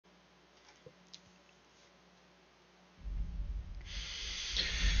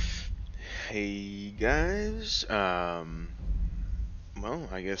Hey guys, well,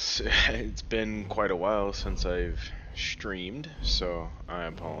 I guess it's been quite a while since I've streamed, so I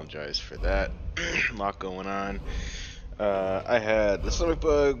apologize for that. A lot going on. I had the stomach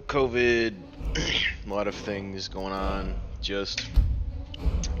bug, COVID, a lot of things going on, just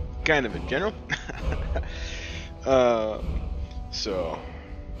kind of in general. So,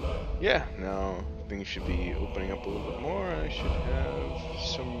 yeah, now things should be opening up a little bit more. I should have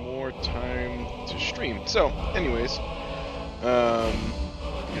some more time to stream. So, anyways, I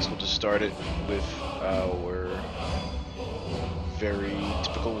guess we'll just start it with our very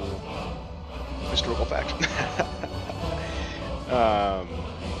typical historical fact. um,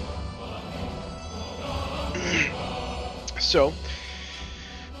 so,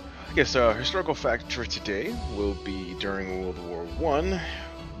 I guess historical fact for today will be during World War One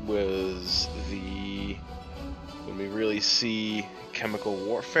was when we really see chemical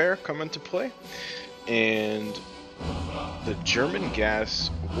warfare come into play, and the German gas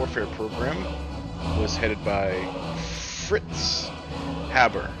warfare program was headed by Fritz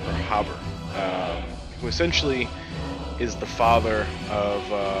Haber, who essentially is the father of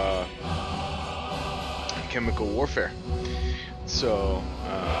chemical warfare. So,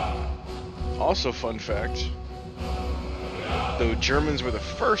 also fun fact, though Germans were the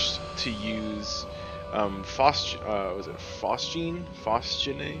first to use was it phosgene?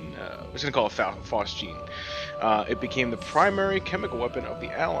 Phosgene? We're just gonna call it phosgene. It became the primary chemical weapon of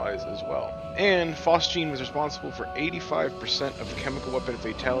the Allies as well. And phosgene was responsible for 85% of chemical weapon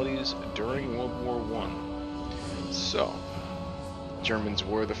fatalities during World War I. So, Germans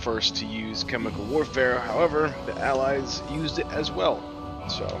were the first to use chemical warfare. However, the Allies used it as well.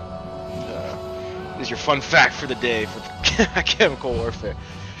 So, is your fun fact for the day for chemical warfare.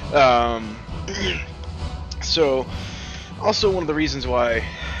 So, also one of the reasons why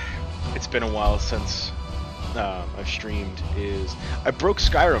it's been a while since I've streamed is I broke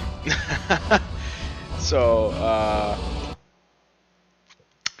Skyrim. So,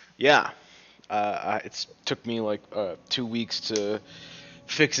 yeah, it took me like 2 weeks to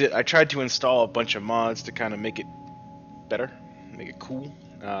fix it. I tried to install a bunch of mods to kind of make it better, make it cool,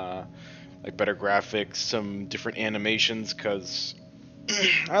 like better graphics, some different animations, because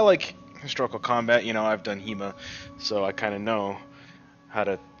I like historical combat. You know, I've done HEMA, so I kind of know how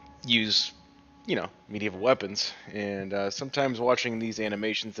to use, medieval weapons. And sometimes watching these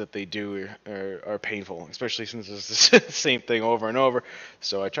animations that they do are painful, especially since it's the same thing over and over.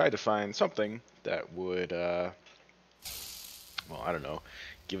 So I tried to find something that would, well, I don't know,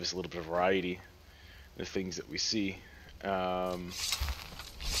 give us a little bit of variety in the things that we see.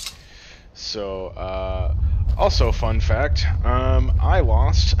 Also fun fact, I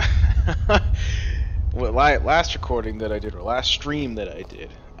lost last recording that I did, or last stream that I did,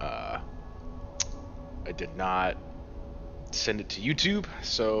 I did not send it to YouTube,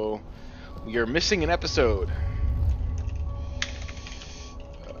 so we are missing an episode.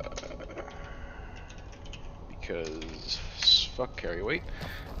 Because fuck carry weight.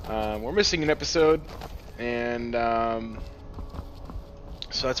 We're missing an episode, and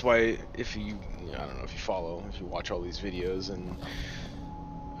so that's why if you watch all these videos, and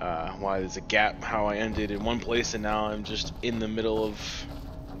why there's a gap, how I ended in one place and now I'm just in the middle of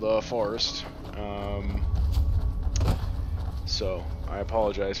the forest. So I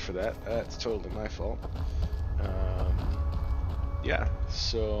apologize for that. That's totally my fault. Yeah,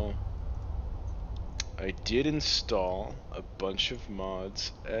 so I did install a bunch of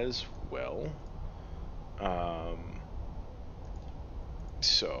mods as well.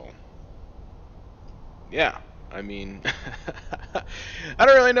 So, yeah, I mean, I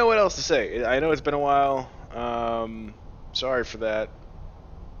don't really know what else to say. I know it's been a while. Sorry for that.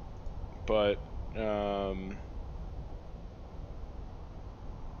 But,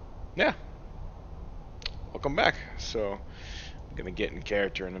 yeah, welcome back. So, I'm going to get in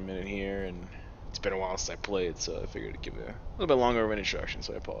character in a minute here, and it's been a while since I played, so I figured to give it a little bit longer of an introduction,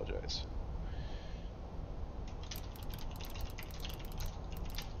 so I apologize.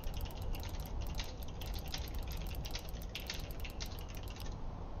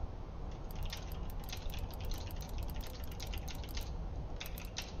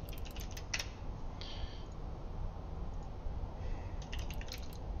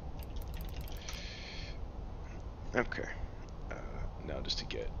 Okay, now just to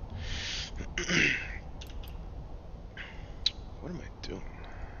get... What am I doing?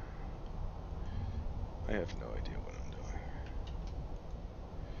 I have no idea what I'm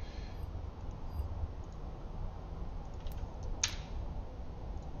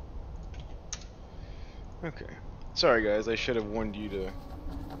doing. Okay, sorry guys, I should have warned you to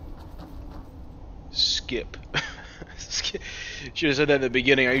skip. Should have said that at the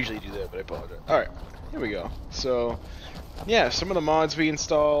beginning. I usually do that, but I apologize. Alright, here we go. So, yeah, some of the mods we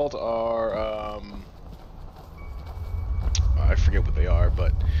installed are, I forget what they are,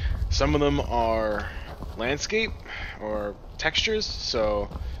 but some of them are landscape or textures. So,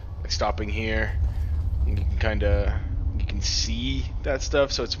 like stopping here, you can see that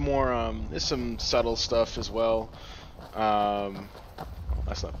stuff. So it's more, there's some subtle stuff as well.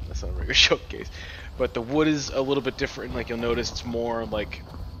 That's not a regular showcase, but the wood is a little bit different. Like you'll notice, it's more like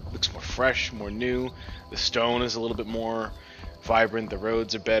looks more fresh, more new. The stone is a little bit more vibrant. The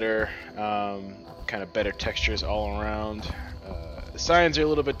roads are better, kind of better textures all around. The signs are a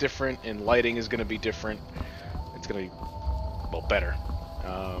little bit different, and lighting is going to be different. It's going to be better.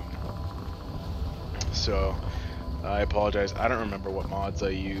 So I apologize. I don't remember what mods I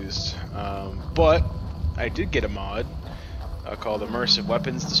used, but I did get a mod called Immersive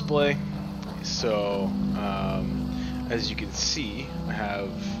Weapons Display. So, as you can see, I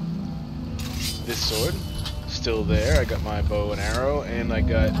have this sword still there. I got my bow and arrow, and I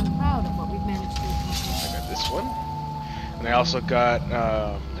got this one. And I also got,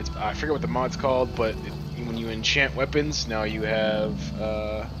 I forget what the mod's called, but when you enchant weapons, now you have,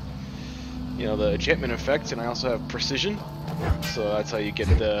 you know, the enchantment effects, and I also have precision. So that's how you get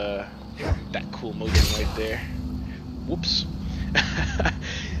that cool motion right there. Whoops.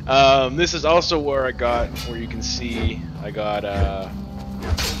 This is also where you can see I got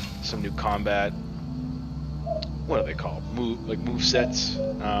some new combat. What are they called? Move sets,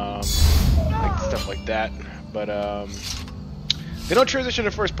 like stuff like that. But they don't transition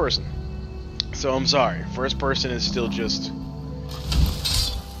to first person, so I'm sorry. First person is still just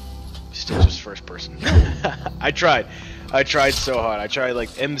first person. I tried so hard. I tried like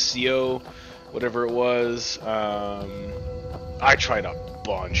MCO, whatever it was. I tried a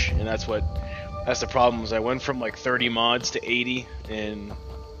bunch, and that's the problem. Was I went from like 30 mods to 80, and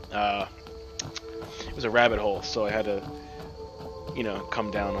it was a rabbit hole. So I had to, you know,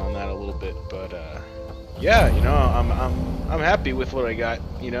 come down on that a little bit. But yeah, you know, I'm happy with what I got.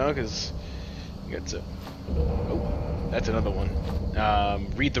 You know, because that's another one.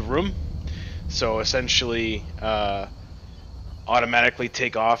 Read the room. So essentially, automatically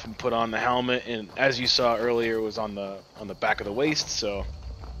take off and put on the helmet, and as you saw earlier, it was on the back of the waist. So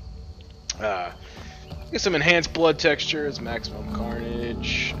get some enhanced blood textures, maximum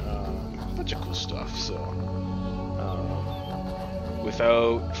carnage, a bunch of cool stuff. So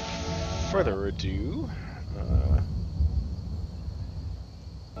without further ado,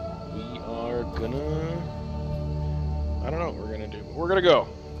 we are gonna, I don't know what we're gonna do, but we're gonna go.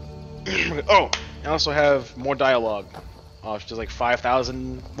 Oh, I also have more dialogue. Just like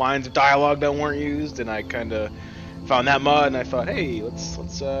 5,000 lines of dialogue that weren't used, and I kind of found that mod, and I thought, hey, let's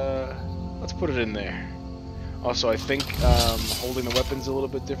put it in there. Also, I think holding the weapons a little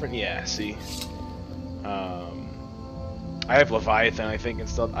bit different. Yeah, see, I have Leviathan, I think,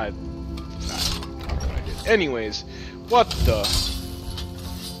 instead. Anyways, what the?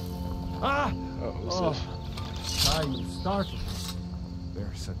 Ah! Oh, who's this? Time you started.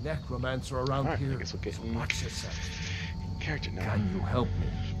 There's a necromancer around here. I guess we'll get Watch yourself. Character now. Can you help me?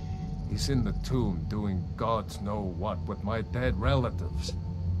 He's in the tomb doing gods know what with my dead relatives.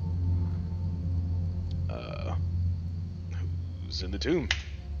 Who's in the tomb?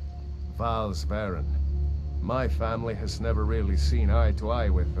 Val's Baron. My family has never really seen eye to eye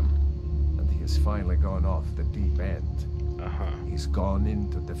with him, and he has finally gone off the deep end. He's gone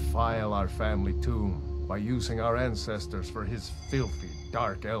in to defile our family tomb by using our ancestors for his filthy,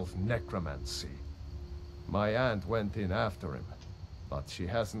 dark elf necromancy. My aunt went in after him, but she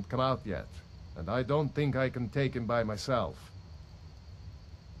hasn't come out yet, and I don't think I can take him by myself.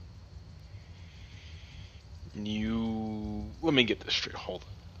 Let me get this straight. Hold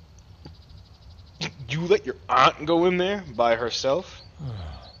on. You let your aunt go in there by herself?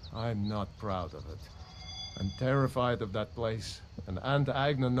 I'm not proud of it. I'm terrified of that place, and Aunt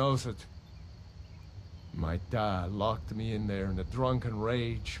Agna knows it. My dad locked me in there in a drunken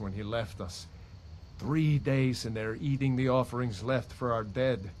rage when he left us. 3 days in there eating the offerings left for our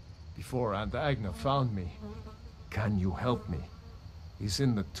dead before Aunt Agna found me. Can you help me? He's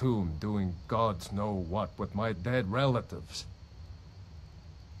in the tomb doing gods know what with my dead relatives.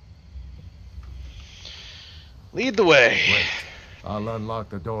 Lead the way. Wait. I'll unlock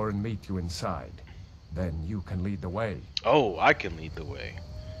the door and meet you inside. Then you can lead the way. Oh, I can lead the way.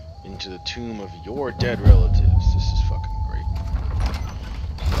 Into the tomb of your dead relatives. This is fucking great.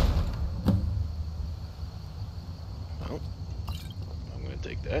 Well, I'm gonna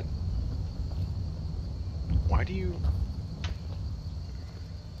take that. Why do you...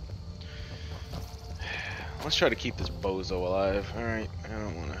 Let's try to keep this bozo alive. Alright, I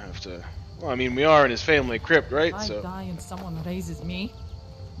don't want to have to... Well, I mean, we are in his family crypt, right? I So die and someone raises me.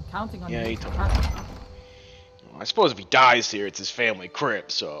 I'm counting on yeah, you he to told me. track. I suppose if he dies here, it's his family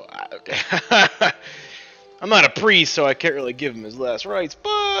crypt, so... I'm not a priest, so I can't really give him his last rites,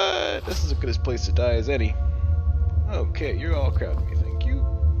 but this is as good a place to die as any. Okay, you're all crowding me, thank you.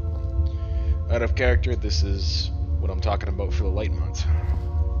 Out of character, this is what I'm talking about for the light mods.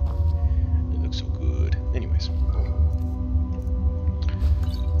 It looks so good. Anyways.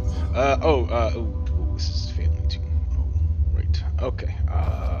 This is family too. Oh, right. Okay.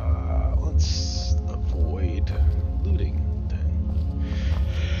 Let's avoid looting then.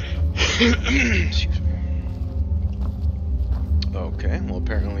 Excuse me. Okay. Well,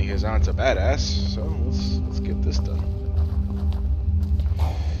 apparently his aunt's a badass, so let's get this done.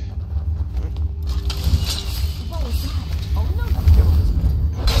 What was that? Oh no, you killed this.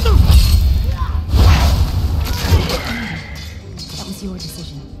 That was your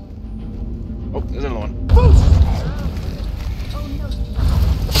decision. Oh, there's another one. Oh no.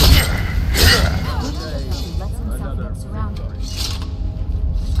 Let's himself get surrounded.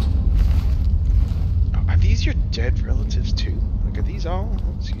 Are these your dead relatives too? Like, are these all?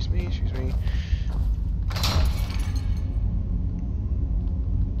 Oh, excuse me, excuse me.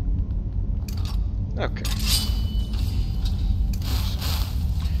 Okay.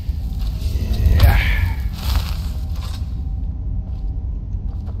 Yeah.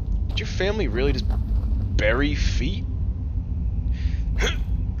 Did your family really just bury feet?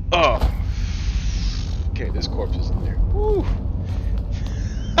 Oh. Okay, this corpse is in there. Woo.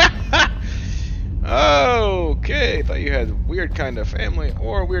 Okay, thought you had a weird kind of family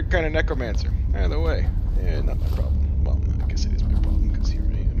or a weird kind of necromancer. Either way, yeah, not my problem. Well, I guess it is my problem because here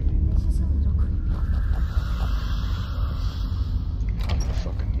I am. This is a little creepy. What the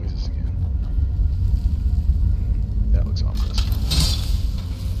fucking noises again? That looks ominous.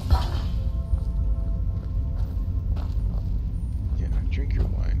 Yeah, drink your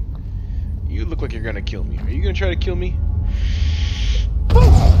wine. You look like you're gonna kill me. Are you gonna try to kill me?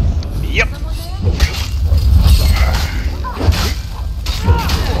 Yep.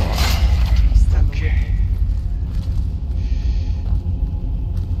 Okay.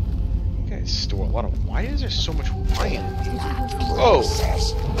 You guys store a lot of. Why is there so much wine in here? Oh.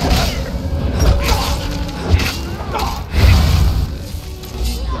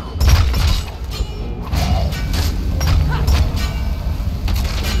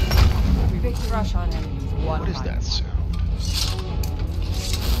 We big rush on enemies. What is that sound?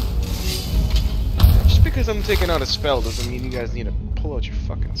 Just because I'm taking out a spell doesn't mean you guys need to pull out your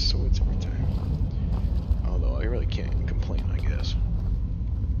fucking swords every time. Although I really can't complain, I guess.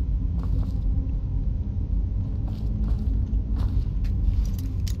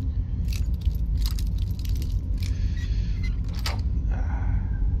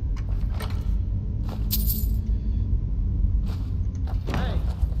 Hey,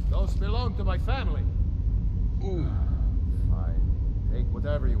 those belong to my family. Ooh. Fine. Take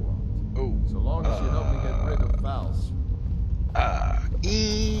whatever you want. Oh. So long as you help me get rid of Val's.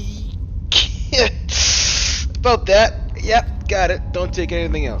 About that. Yep, got it. Don't take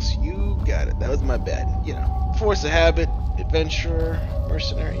anything else. You got it. That was my bad. You know, force of habit, adventurer,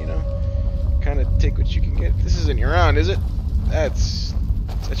 mercenary, you know. Kind of take what you can get. This isn't your aunt, is it? That's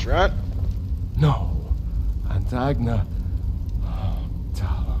your aunt? No. Aunt Agna. Oh,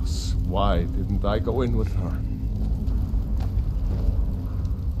 Talos. Why didn't I go in with her?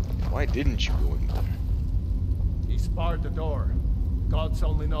 Why didn't you go in there? He's barred the door. Gods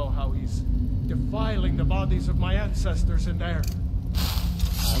only know how he's defiling the bodies of my ancestors in there.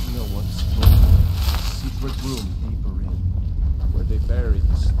 Agna once told me a secret room deeper in, where they buried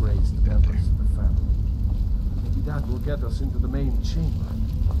disgraced members of the family. Maybe that will get us into the main chamber.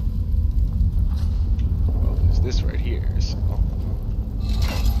 Well, there's this right here. So.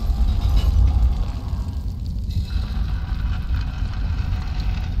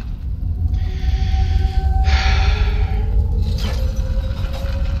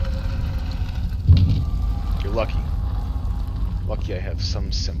 You're lucky. Lucky I have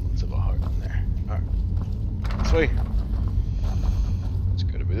some semblance of a heart in there. Alright. This way. It's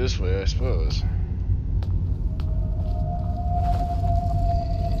gotta be this way, I suppose.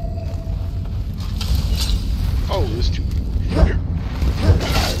 Oh, there's two. Here.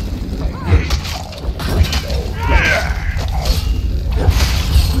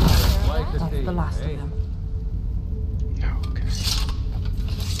 That's the last of them. Okay.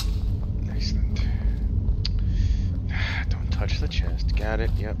 Excellent. Don't touch the chest. Got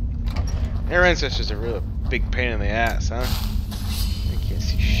it. Yep. Their ancestors are a real big pain in the ass, huh? I can't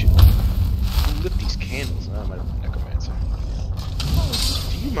see shit. lit these candles? Oh, my necromancer.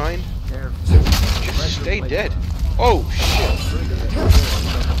 Do you mind? Just stay dead. Oh, shit.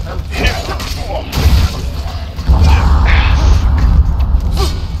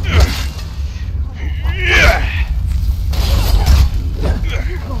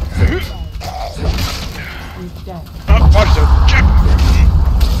 He's dead. Watch out.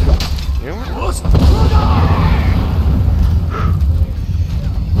 You know what?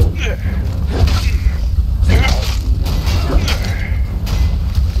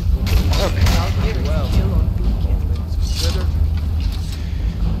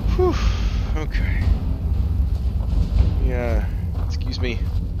 Whew. Okay. Yeah. Excuse me.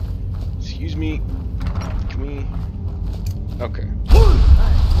 Excuse me. Can we? Okay.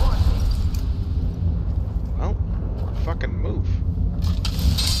 Well, fucking move.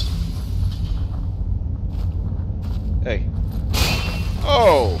 Hey.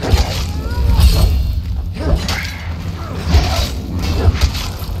 Oh.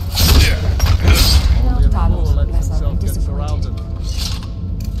 Only a Talos, fool lets unless I'm himself get disappointed. surrounded.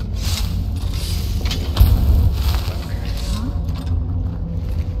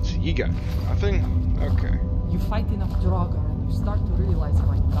 So you got nothing? Okay. You fight enough Draugr and you start to realize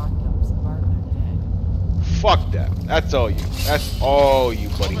why Dark Elves burn their dead. Fuck that. That's all you. That's all you,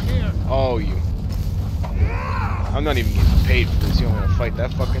 buddy. All you. I'm not even getting paid for this. You don't want to fight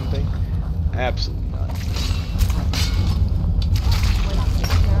that fucking thing? Absolutely not.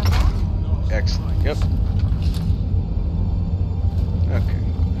 Excellent. Yep. Okay.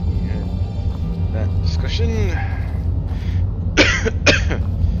 We had that discussion.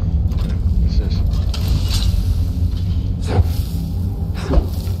 What's this?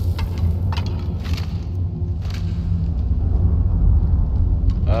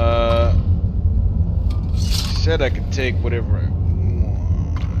 Said I could take whatever I want.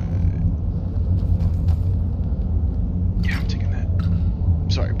 Yeah, I'm taking that.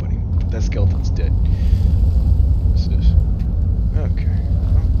 Sorry, buddy. That skeleton's dead. What's this? Okay.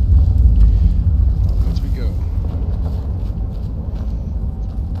 Well, once we go.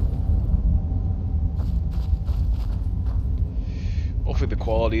 Hopefully the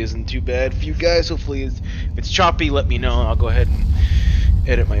quality isn't too bad for you guys. Hopefully if it's choppy, let me know. I'll go ahead and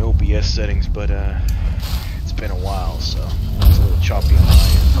edit my OBS settings, but it's been a while, so it's a little choppy on my end.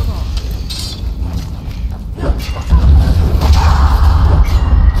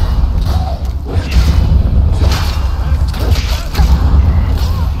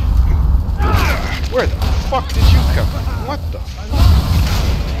 Where the fuck did you come from? What the fuck?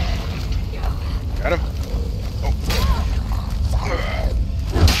 Got him? Oh.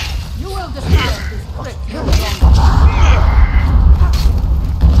 You will discard this trick no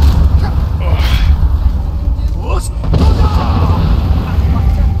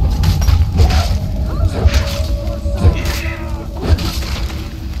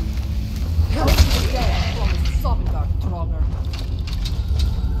longer.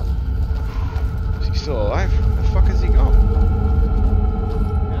 Is he still alive? Where the fuck is he going?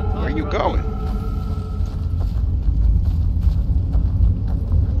 Where are you going?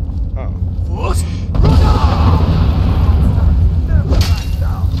 Oh.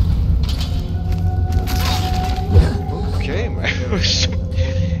 Okay,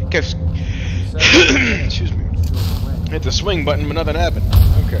 kept excuse me. Hit the swing button, but nothing happened.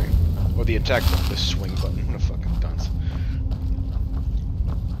 Okay. Or the attack button, the swing button. What a fucking dunce.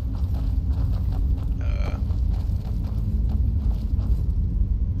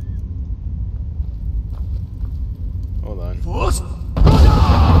 Hold on.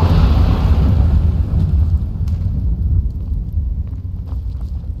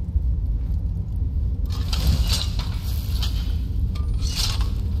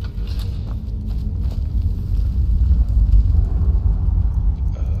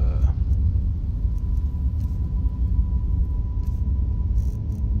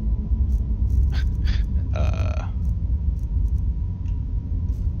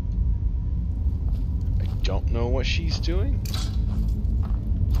 Don't know what she's doing.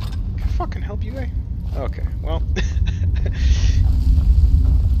 Can I fucking help you, guy? Okay, well.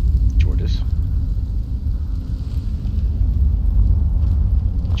 Jordis.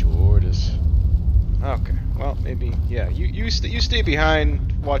 Okay, well, maybe, yeah. You stay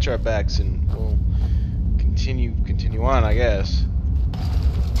behind, watch our backs, and we'll continue on, I guess.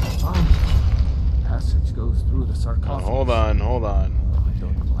 Passage goes through the sarcophagus. Hold on. I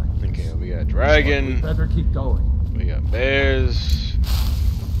don't like this. Okay, we got dragon. We better keep going. We got bears.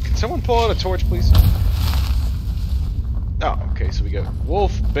 Can someone pull out a torch, please? Oh, okay, so we got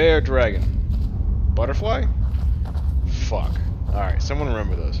wolf, bear, dragon. Butterfly? Fuck. Alright, someone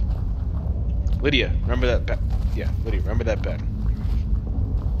remember those. Lydia, remember that bet? Yeah, Lydia, remember that bet.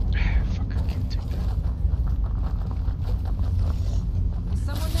 Fuck, I can't take that. Is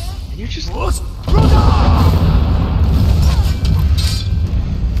someone there? And you just...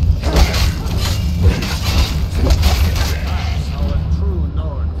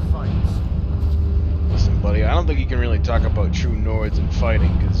 Listen, buddy, I don't think you can really talk about true Nords and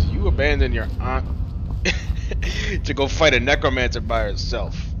fighting, because you abandoned your aunt to go fight a necromancer by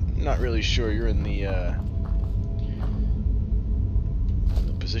herself. I'm not really sure you're in the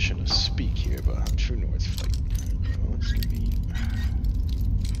position to speak here about how true Nords fight. Well, this could be...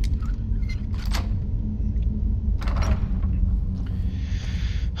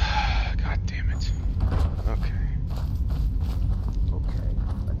 God damn it. Okay. Okay,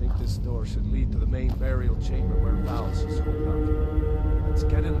 I think this door should lead to the main burial chamber where Val's is hooked up. Let's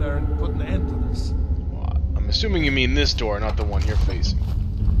get in there and put an end to this. Well, I'm assuming you mean this door, not the one you're facing.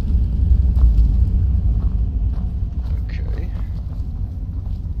 Okay.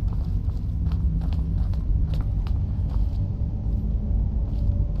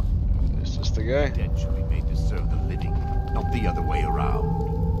 Is this the guy? Dead should be made to serve the living, not the other way around.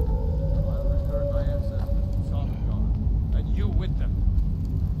 I'll return my ancestors to Sovngarde, and you with them.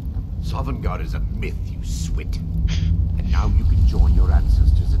 Sovngarde is a myth, you swit. And now you can join your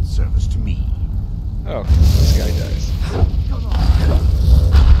ancestors in service to me. Oh, this guy dies.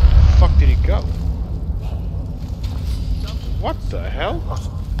 Fuck did he go? What the hell?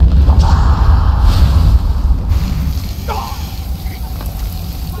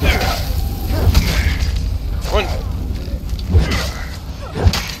 Run!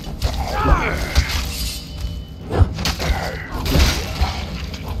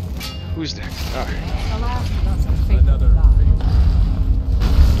 Who's next? Alright. The last of us are fated Another to die.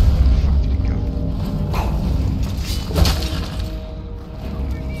 Fuck did he go?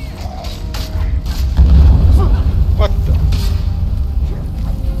 What the?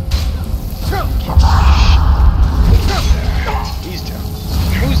 He's down.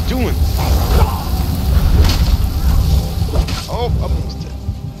 Who's doing this? Oh, I'm almost dead.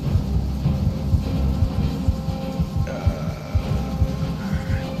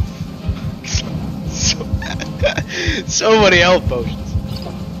 So many health potions.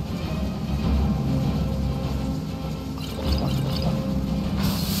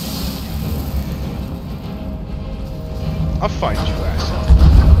 I'll find you, asshole.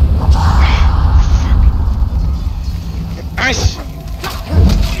 Fuck. I see you.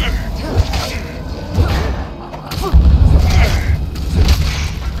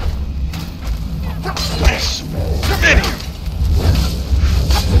 Yes. Many.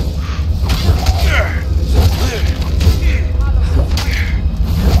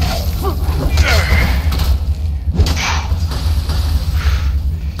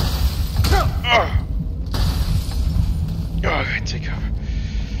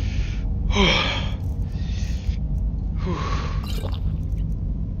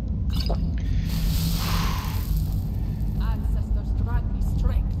 Ancestors grant me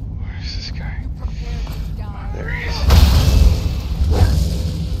strength. Where's this guy? Prepare to die. There he is.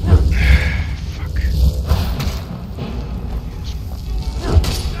 Fuck.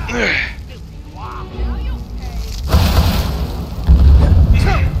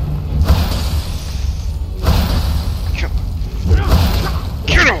 Come on.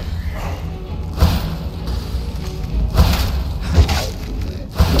 Get him!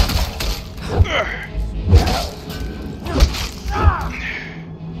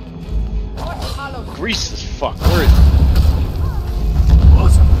 Grease as fuck. Where is he?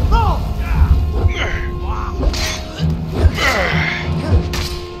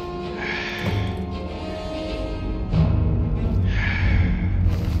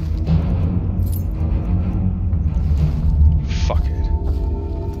 Fuck it.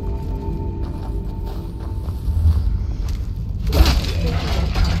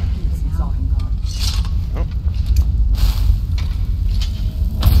 Oh.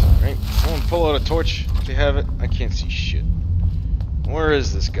 Alright, someone pull out a torch if you have it. I can't see shit. Where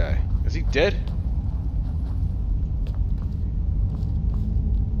is this guy? Is he dead?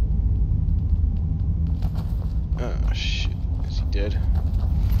 Oh shit. Is he dead?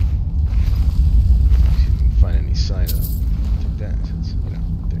 See if we can find any sign of him. Take that, since, you know,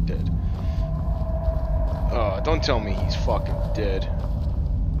 they're dead. Oh, don't tell me he's fucking dead.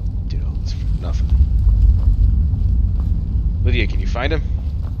 Did all this for nothing. Lydia, can you find him?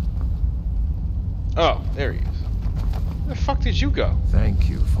 Oh, there he is. Where the fuck did you go? Thank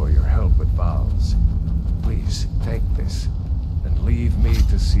you for your help with Val's. Please, take this, and leave me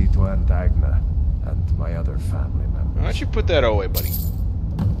to see to Aunt Agna and my other family members. Why don't you put that away, buddy?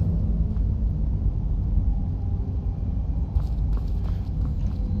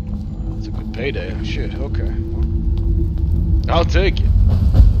 It's a good payday. Shit, okay. Well, I'll take it.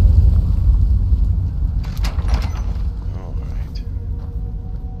 Alright.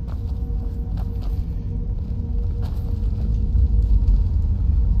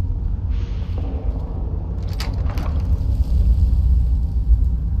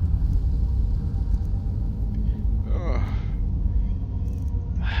 Oh.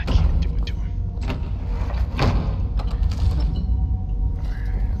 I can't do it to him.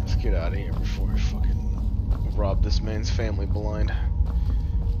 Alright, let's get out of here before I fucking rob this man's family blind.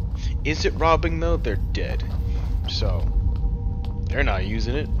 Is it robbing though? They're dead. So, they're not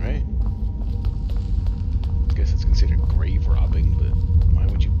using it, right? I guess it's considered grave robbing, but why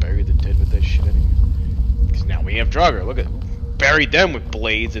would you bury the dead with that shit anyway? Because now we have Draugr. Look at, buried them with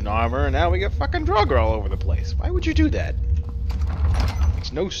blades and armor, and now we got fucking Draugr all over the place. Why would you do that?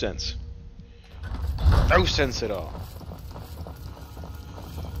 Makes no sense. No sense at all.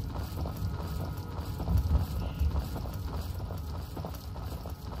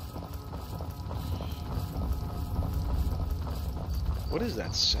 What is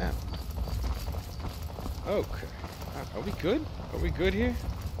that sound? Okay. Are we good? Are we good here?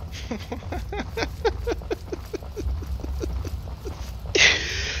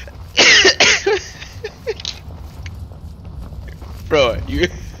 Bro, you...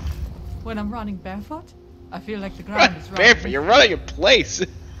 When I'm running barefoot, I feel like the ground is running. Barefoot, you're running in place.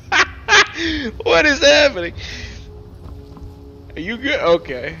 What is happening? Are you good?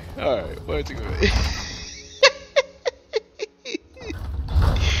 Okay. Alright, what's it going?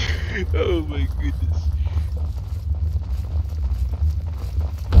 Oh my goodness.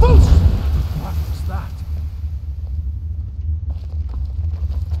 What was that?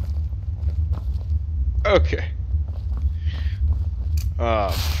 Okay. Oh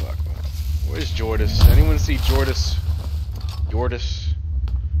fuck. Where's Jordis? Anyone see Jordis? Jordis?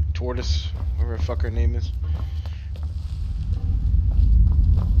 Tortoise? Whatever the fuck her name is.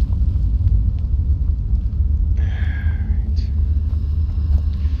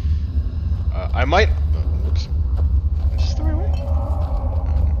 I might. Whoops. Is this the right way?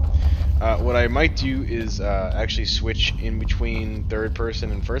 What I might do is actually switch in between third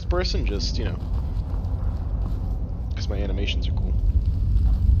person and first person, just, you know, because my animations are cool.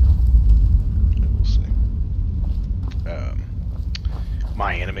 We'll see.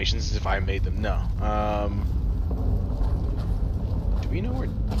 My animations, as if I made them. No. Do we know where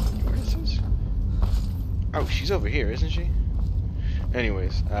this is? Oh, she's over here, isn't she?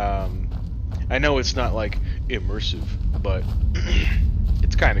 Anyways, I know it's not like immersive, but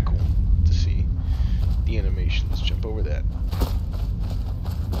it's kind of cool to see the animation. Let's jump over that.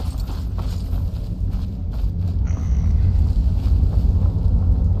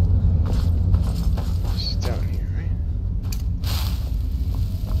 It's down here, right?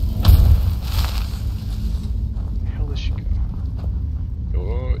 Where the hell does she go?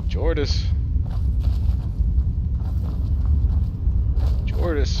 Oh, Jordis.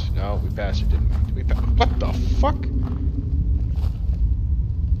 Jordis. No, we passed her, didn't we? Did we pass? What the fuck?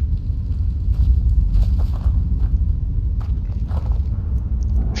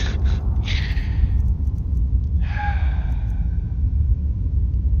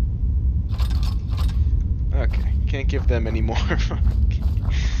 Okay, can't give them any more.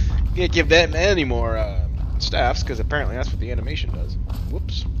 Can't give them any more staffs, because apparently that's what the animation does.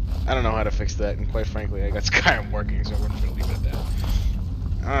 Whoops. I don't know how to fix that, and quite frankly, I got Skyrim working, so we're just gonna leave it at that.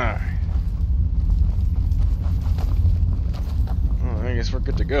 Alright. Well, I guess we're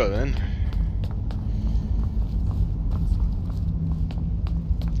good to go then.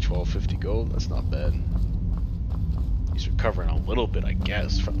 1250 gold, that's not bad. He's recovering a little bit, I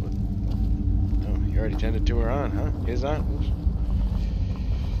guess. From... Oh, you already tended to her on, huh? His on? Oops.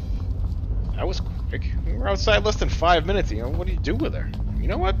 That was quick. We were outside less than 5 minutes, you know. What do you do with her? You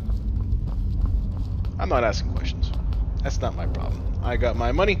know what? I'm not asking questions. That's not my problem. I got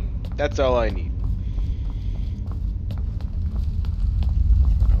my money. That's all I need.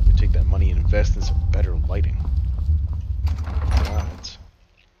 I'll probably take that money and invest in some better lighting. Right.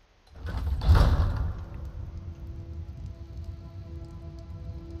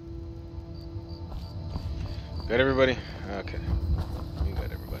 Got everybody? Okay. You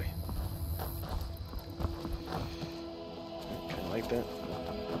got everybody. Kind of like that.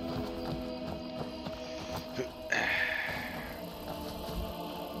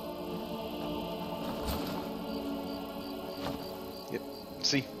 Yep.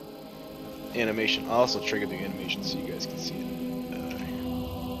 See? Animation. I'll also trigger the animation so you guys can see it.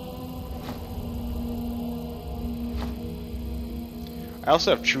 I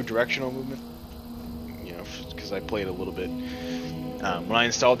also have true directional movement. You know, because I played a little bit When I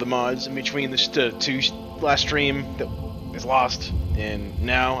installed the mods in between the two last stream that is lost, and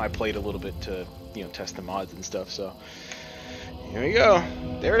now I played a little bit to, you know, test the mods and stuff. So here we go.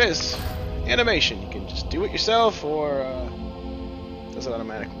 There it is. Animation. You can just do it yourself, or it does it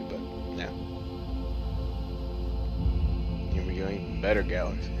automatically. But yeah. Here we go. Even better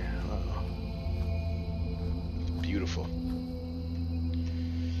galaxy. Uh-oh. Beautiful.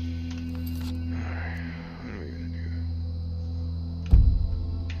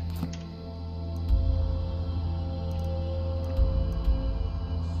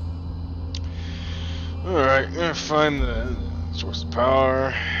 Alright, I'm gonna find the source of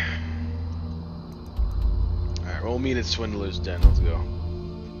power. Alright, we'll meet at Swindler's Den. Let's go.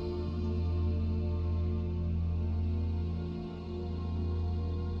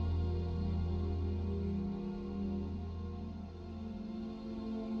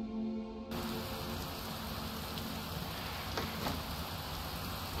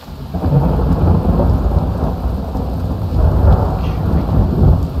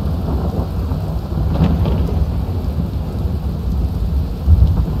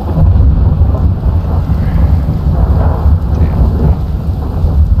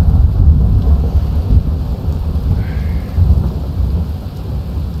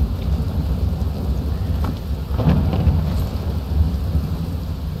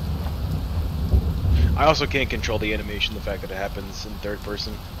 I also can't control the animation, the fact that it happens in third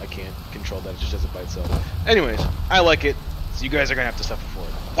person. I can't control that, it just does it by itself. Anyways, I like it, so you guys are gonna have to suffer for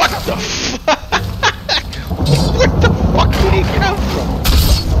it. What the fuck? Where the fuck did he come from?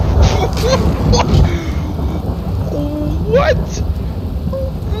 What?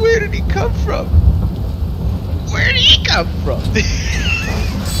 Where did he come from? Where did he come from?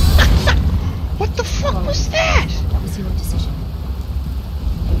 What the fuck was that? What was your decision?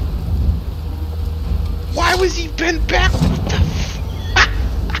 Why was he bent back? What the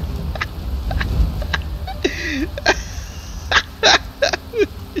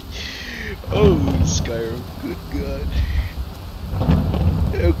Oh, Skyrim. Good God.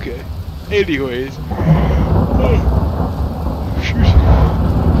 Okay. Anyways. Oh,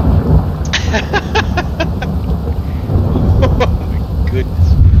 oh my goodness.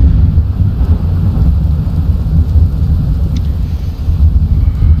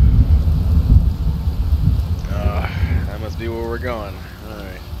 That must be where we're going.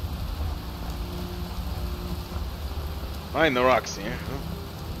 Alright. Find the rocks here.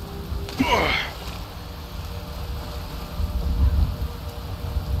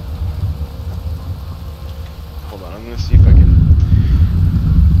 Hold on, I'm gonna see if I can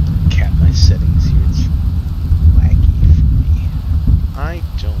cap my settings here. It's laggy for me. I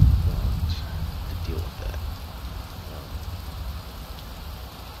don't want to deal with that.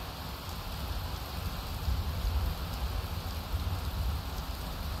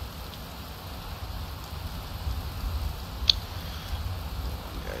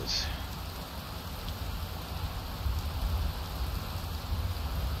 Guys.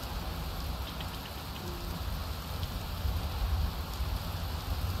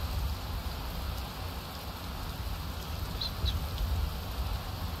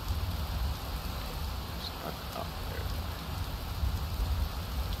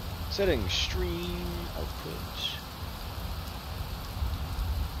 Setting stream output.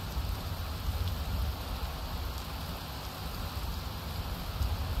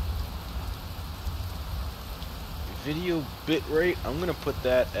 Video bitrate, I'm gonna put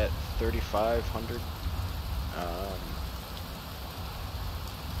that at 3500.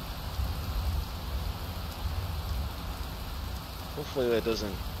 Hopefully that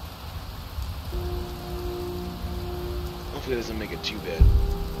doesn't. Hopefully it doesn't make it too bad.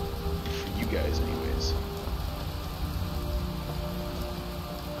 For you guys anyways.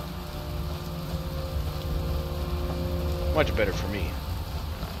 Much better for me.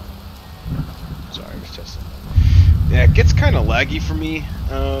 Sorry, I was testing. Yeah, it gets kind of laggy for me,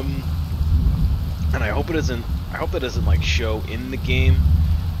 and I hope it doesn't. I hope that doesn't like show in the game.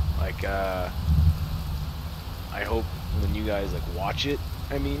 Like, I hope when you guys like watch it,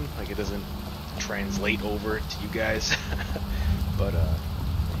 I mean, like it doesn't translate over to you guys. But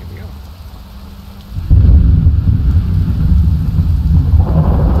here we go.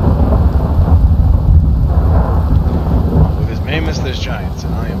 With his mammoths, there's giants,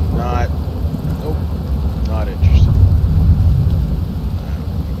 and I am not. Nope, not interested.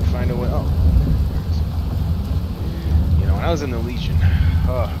 Find a way. Oh, you know, when I was in the Legion,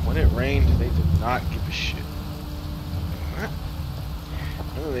 when it rained, they did not give a shit.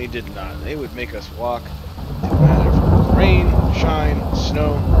 No, they did not. They would make us walk. Didn't matter if it was rain, shine,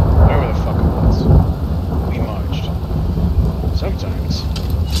 snow, whatever the fuck it was. We marched. Sometimes.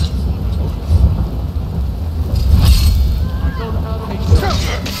 I don't have any choice.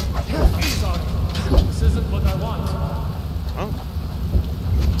 Sorry. This isn't what I want. Oh.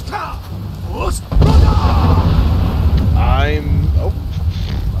 I'm... Oh.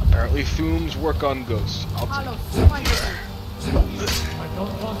 Apparently Thumes work on ghosts. I'll take Hello, it. spider. I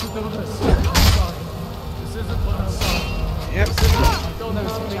don't want to do this. Sorry. This isn't what I want. Yep. I don't have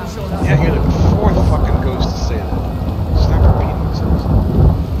any choice. Yeah, you're the fourth fucking ghost to say that. Stop repeating yourselves.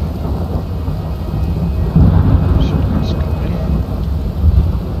 So let's go in.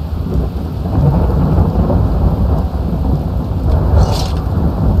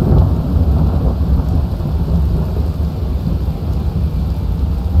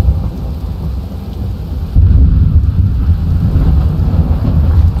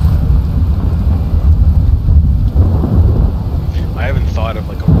 I haven't thought of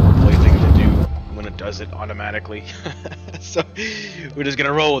like a roleplay thing to do when it does it automatically. So we're just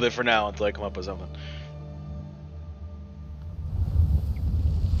gonna roll with it for now until I come up with something.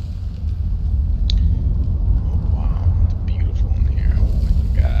 Oh wow, it's beautiful in here. Oh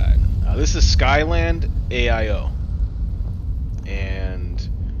my god. This is Skyland AIO. And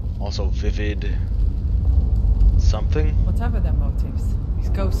also Vivid something. Whatever their motives, these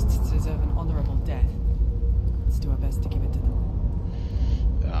ghosts deserve an honorable death. Let's do our best to give it to them.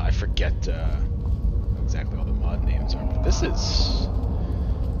 I forget exactly all the mod names are, but this is...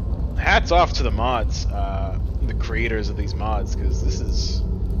 Hats off to the mods, the creators of these mods, because this is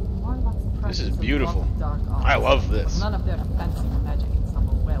beautiful. I love this. None of their fancy magic can stop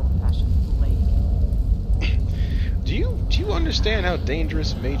a well-fashioned blade. Do you understand how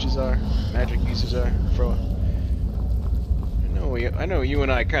dangerous mages are, magic users are, Froa? I know you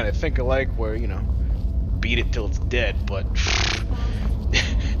and I kind of think alike, where you know, beat it till it's dead, but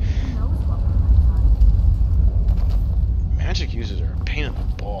magic users are a pain in the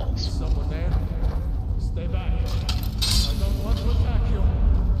balls. Someone there? Stay back. I don't want to attack you.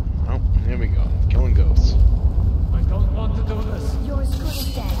 Oh, here we go, killing ghosts. I don't want to do this. You're as good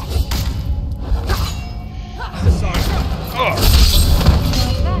as dead. Sorry. Oh.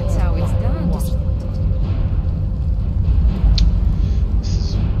 That's how it's done. This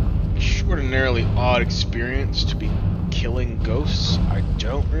is an extraordinarily odd experience to be killing ghosts. I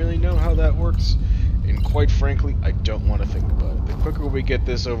don't really know how that works, and quite frankly, I don't want to think about it. The quicker we get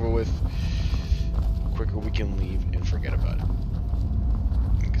this over with, the quicker we can leave and forget about it.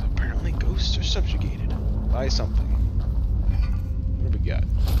 Because apparently ghosts are subjugated by something. What do we got?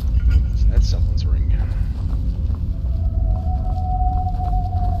 That's someone's ring.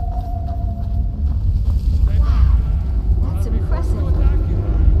 That's impressive.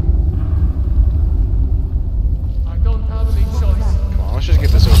 I don't have any choice. Come on, let's just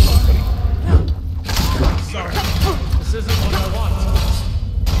get this over with, buddy. Sorry. This isn't what I want.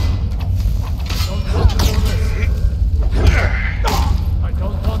 I don't want to do this. I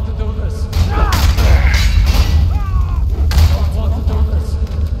don't want to do this. I don't want to do this.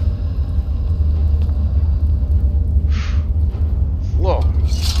 Whoa.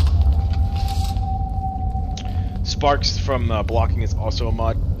 Sparks from blocking is also a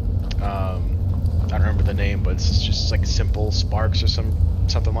mod. I don't remember the name, but it's just like simple sparks or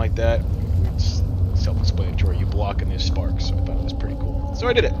something like that. It's self-explanatory. You block and there's sparks, so I thought it was pretty cool. So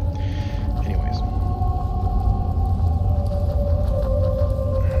I did it. Anyways.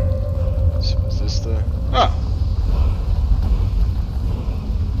 So is this the... Ah!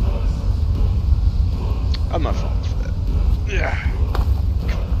 I'm not falling for that. Yeah.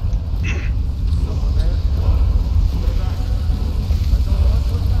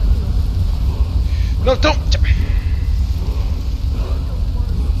 No, don't!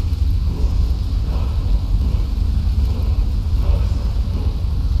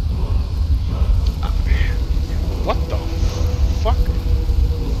 What the fuck?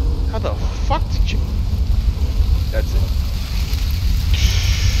 How the fuck did you... That's it.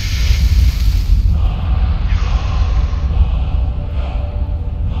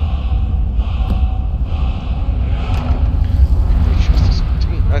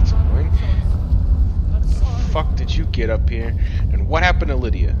 That's annoying. Fuck did you get up here? And what happened to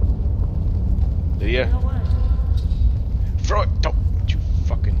Lydia? Lydia? Throw it! Don't you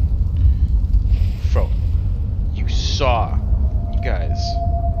fucking... Throw it. You saw. You guys.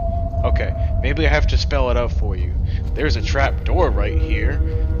 Okay, maybe I have to spell it out for you. There's a trap door right here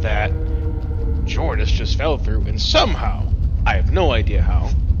that Jordis just fell through, and somehow, I have no idea how,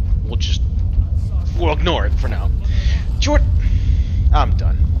 we'll ignore it for now. I'm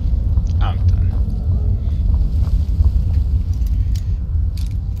done. I'm done.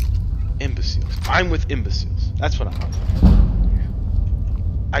 Imbeciles. I'm with imbeciles. That's what I'm with.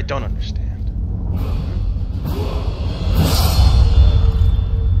 I don't understand.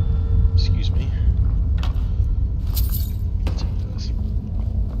 Excuse me. That's what it does.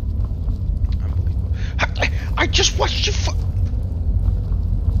 Unbelievable. I just watched you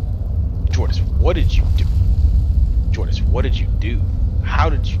Jordis, what did you do? Jordis, what did you do? How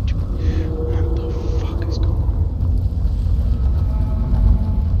did you do it? What the fuck is going on?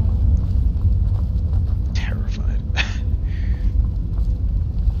 Terrified.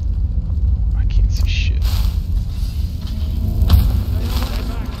 I can't see shit.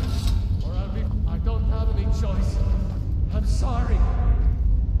 I don't have any choice. I'm sorry.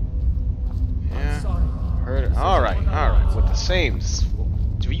 Yeah. I'm sorry. Heard it. Alright. With the same.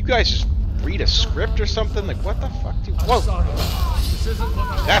 Do you guys just read a script or something? Like, what the fuck do you... I'm Whoa! sorry. This isn't what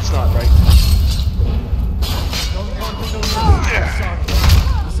I That's not right. don't want to know. I'm sorry.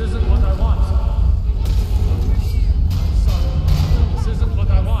 This isn't what I want. I'm sorry. This isn't what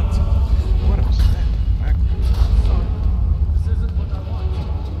I want. What was that? Sorry. This isn't what I want.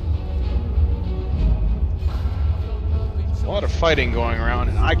 A lot of fighting going around,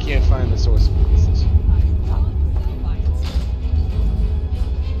 and I can't find the source of this.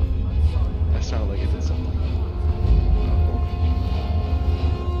 That sounded like it did something.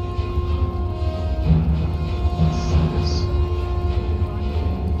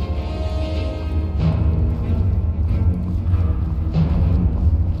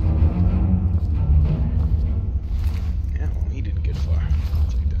 Yeah, well, he didn't get far.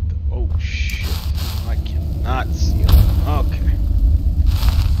 I'll take that though. Oh shit. I cannot see it. Okay.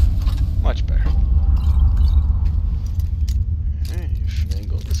 Much better. Alright,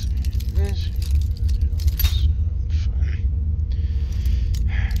 finagle this. This. Fine.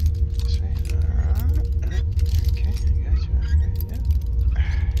 This way. Okay, I got you. Okay, yeah.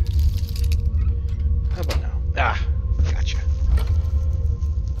 How about now? Ah, gotcha.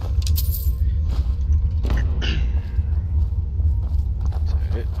 Is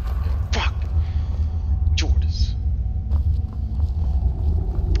that it? Yeah. Fuck! Jordis.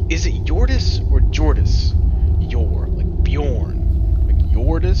 Is it Jordis or Jordis? Like Bjorn. Like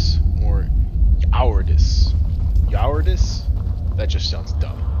Jordis or Jordis? Jordis? That just sounds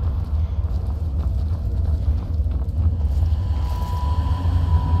dumb.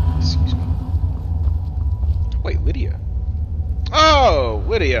 Excuse me. Wait, Lydia. Oh,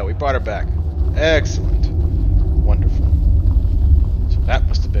 Lydia, we brought her back. Excellent. Wonderful. So that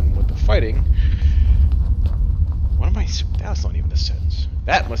must have been with the fighting. What am I... That's not even a sentence.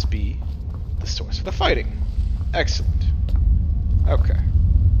 That must be the source of the fighting. Excellent. Okay.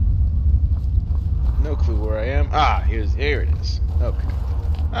 No clue where I am. Ah, here it is. Okay.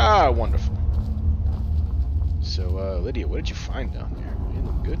 Ah, wonderful. So, Lydia, what did you find down there?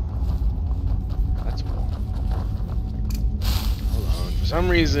 Anything good? That's cool. Hold on. For some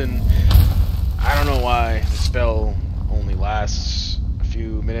reason, I don't know why the spell only lasts a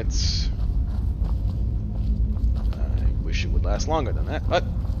few minutes. I wish it would last longer than that, but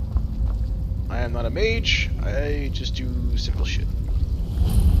I am not a mage. I just do simple shit.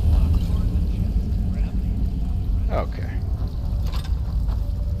 Okay.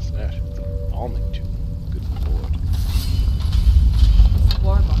 What's that? It's a balming tube. Good lord.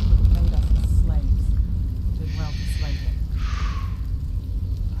 Warlock made us his slaves. Did well to slay him.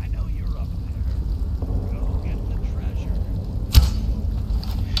 I know you're up there. Go get the treasure.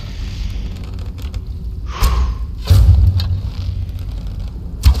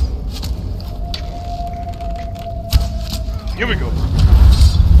 Here we go.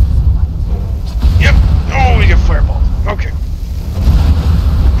 Yep. Oh, we get fireballs. Okay.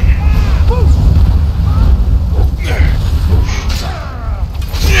 Crows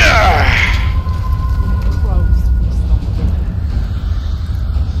feast on the wind.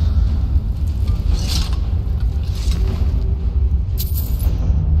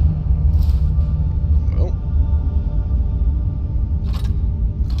 Well.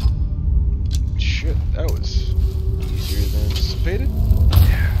 Shit, that was easier than anticipated.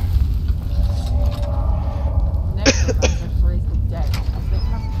 Necromancers raise the dead because they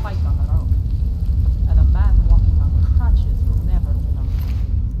can't fight on their own. And a man walking on crutches will never win on them.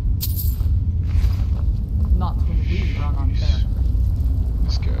 Not when we run on Jeez. bare.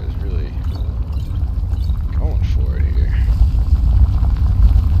 This guy's really going for it here.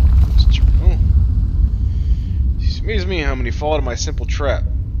 It's true. It's amazes me how many fall into my simple trap.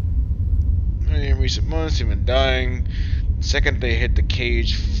 In recent months, they've been dying. The second they hit the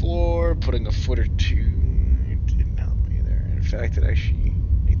cage floor, putting a foot or two, it didn't help me there. In fact, it actually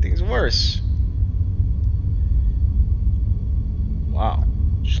made things worse. Wow.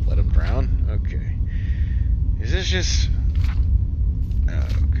 Just let him drown? Okay. Is this just...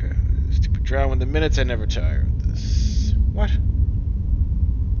 drown with the minutes. I never tire of this. What?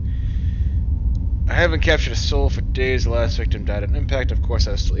 I haven't captured a soul for days. The last victim died on impact. Of course,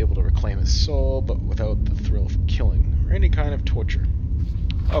 I was still able to reclaim his soul, but without the thrill of killing or any kind of torture.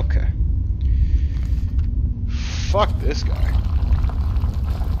 Okay. Fuck this guy.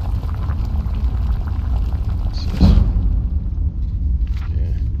 What's this?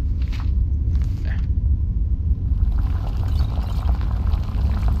 Yeah. Nah.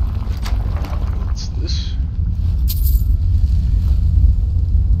 What's this?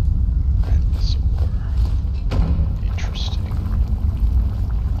 Interesting.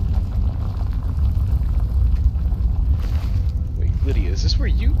 Wait, Lydia, is this where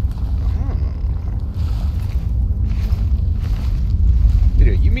you...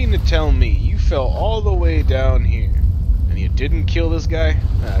 Lydia, you mean to tell me you fell all the way down here and you didn't kill this guy?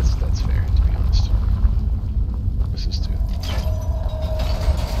 Nah, that's fair, to be honest. What's this do?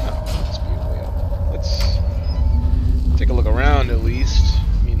 Oh, must be a way out. Let's take a look around at least.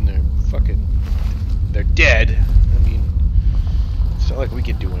 I mean, they're dead. I mean, it's not like we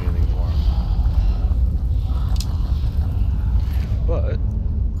can do anything for them. But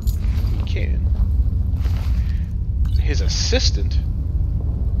we can. His assistant.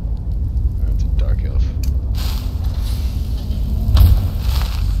 That's a dark elf.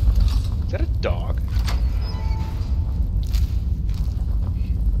 Is that a dog?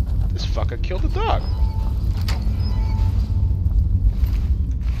 This fucker killed a dog.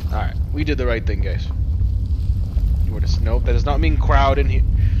 Alright, we did the right thing, guys. You were just, nope, that does not mean crowd in here.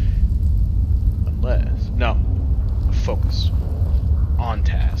 Unless, no. Focus. On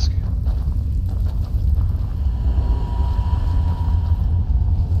task.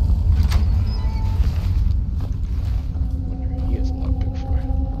 He has a lockpick for it.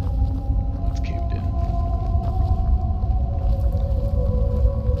 Oh, it's caved in.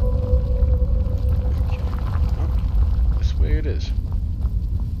 Okay. Oh, this way it is.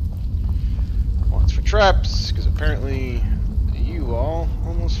 Well, it's for traps, because apparently you all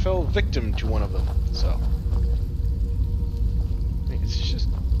almost fell victim to one of them. So. It's just...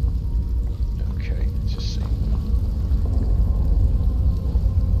 Okay, it's just saying.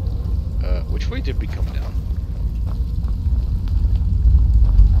 Which way did we come down?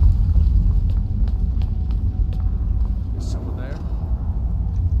 Is someone there?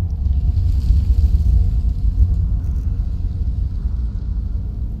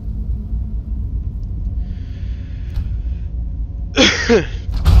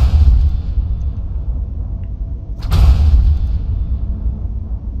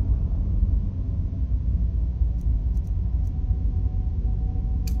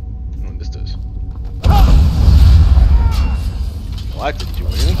 This does. Well, that didn't do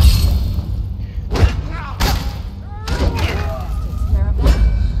anything.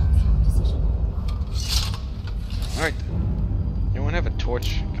 Alright then. Anyone have a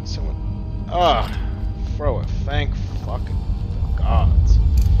torch? Can someone... throw it. Thank fucking gods.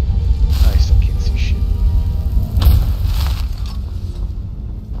 I still can't see shit.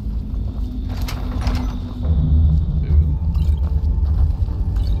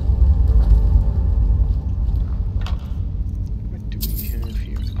 What do we have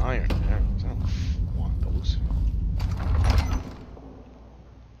here? Iron arrows. I don't want those.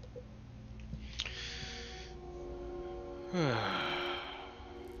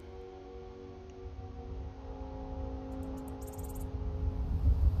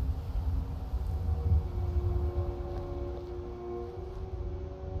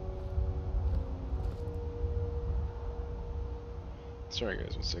 Sorry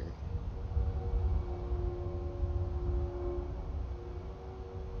guys, 1 second.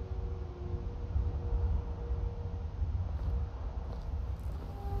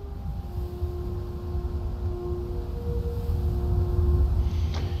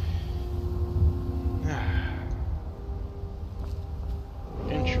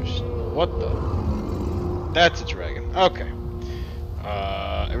 Interesting. What the? That's a dragon. Okay.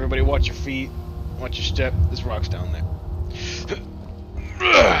 Everybody watch your feet. Watch your step. This rock's down there.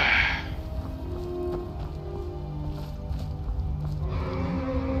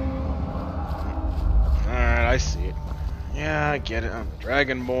 Alright, I see it. Yeah, I get it. I'm the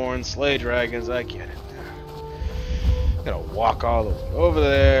Dragonborn, slay dragons, I get it. Gotta walk all the way over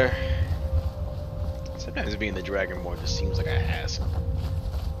there. Sometimes being the Dragonborn just seems like a hassle.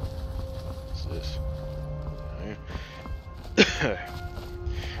 What's this?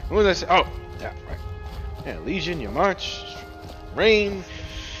 What was I say? Oh, yeah, right. Yeah, Legion, you march. Rain,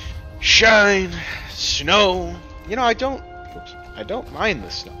 shine, snow. You know, I don't mind the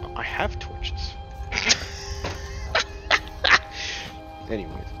snow. I have torches.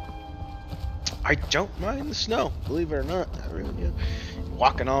 Anyways, I don't mind the snow, believe it or not. I really do.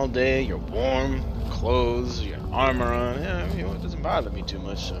 Walking all day, you're warm, clothes, your armor on. Yeah, I mean, it doesn't bother me too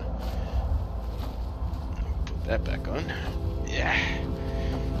much. So put that back on. Yeah.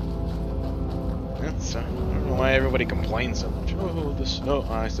 Yeah, so I don't know why everybody complains so much. Oh, the snow.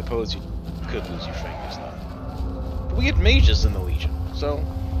 I suppose you could lose your fingers though. But we get mages in the Legion, so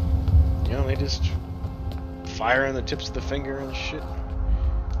you know they just fire on the tips of the finger and shit.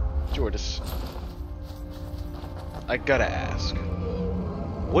 Jordis, I gotta ask,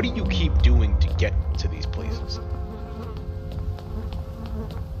 what do you keep doing to get to these places?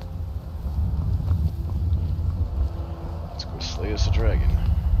 Let's go slay us a dragon.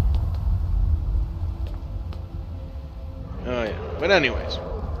 Oh yeah, but anyways,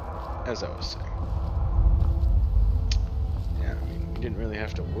 as I was saying, yeah, I mean, we didn't really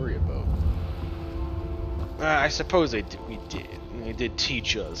have to worry about. I suppose we did. They did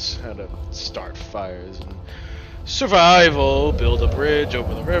teach us how to start fires and survival, build a bridge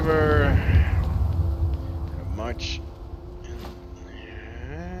over the river, march.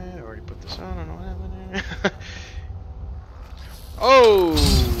 I already put this on. I don't know what happened there. Oh!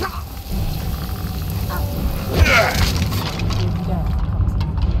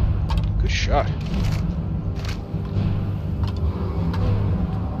 Good shot.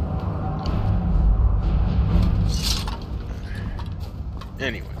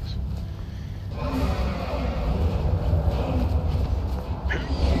 Anyways.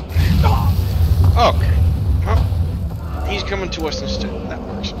 Okay. Well, he's coming to us instead. That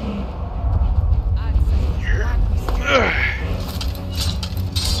works.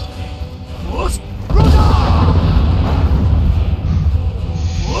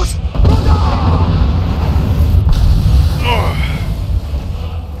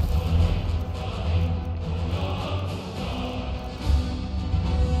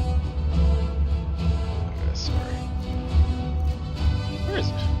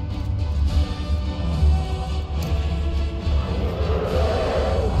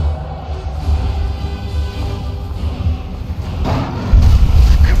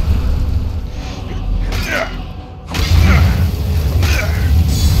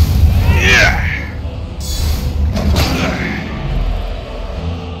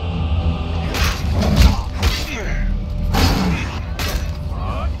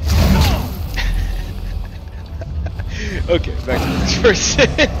 Okay, back to this person.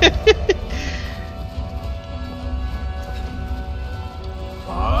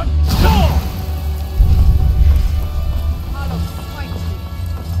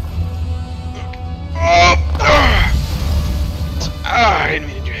 I didn't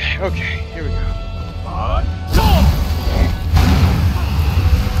mean to do that. Okay, here we go.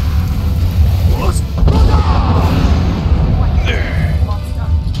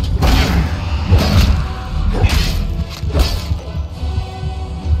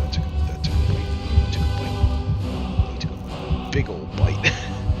 Big old bite.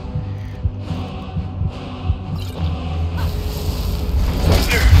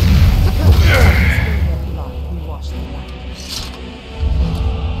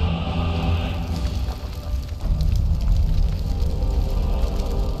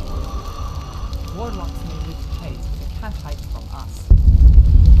 Warlocks may mutate, but they can't hide from us.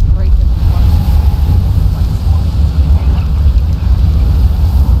 Break them one.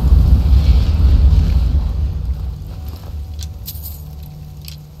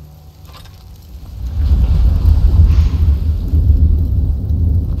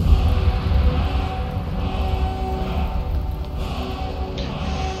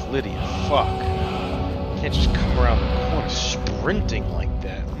 Lydia, fuck. Can't just come around the corner sprinting like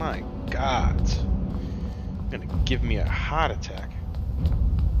that. My God. You're gonna give me a heart attack.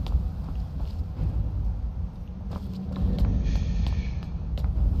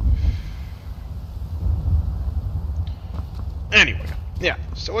 Anyway, yeah.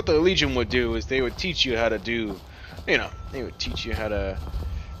 So what the Legion would do is they would teach you how to do, you know, they would teach you how to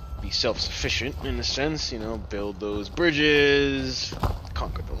be self-sufficient in a sense, you know, build those bridges,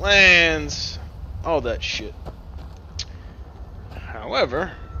 conquer the lands, all that shit.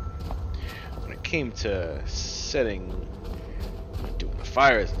 However, when it came to doing the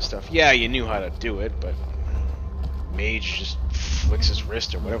fires and stuff, yeah, you knew how to do it, but mage just flicks his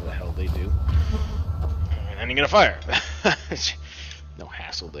wrist or whatever the hell they do, and then you get a fire. No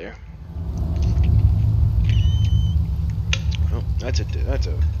hassle there. Oh, that's a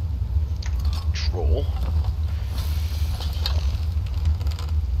troll.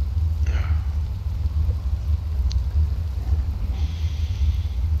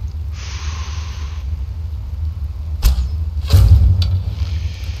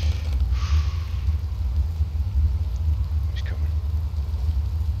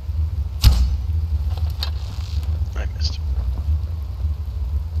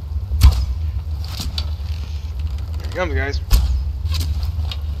 he comes, guys.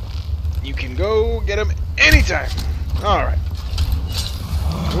 You can go get him anytime. Alright.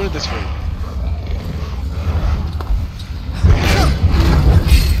 Doing it this way.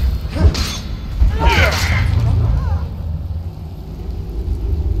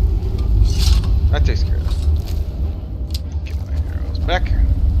 That takes care of that. Get my arrows back.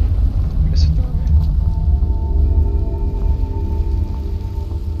 Miss it.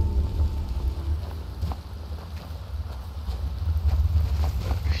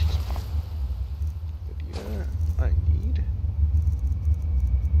 I need.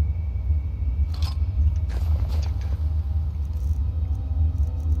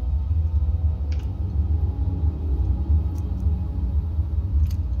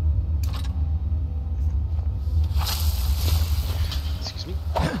 Excuse me.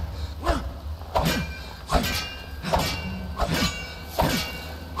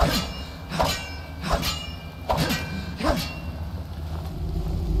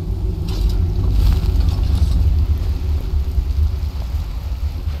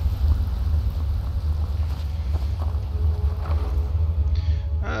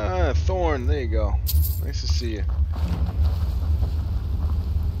 Thorn, there you go. Nice to see you.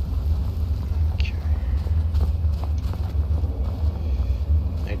 Okay.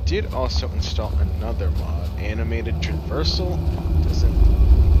 I did also install another mod, animated traversal.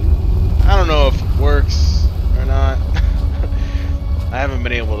 I don't know if it works or not. I haven't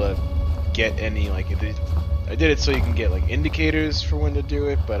been able to get any I did it so you can get like indicators for when to do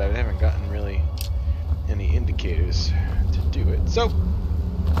it, but I haven't gotten really any indicators to do it. So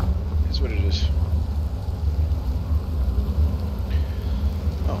here's what it is.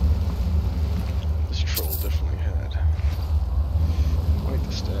 Oh, this troll definitely had quite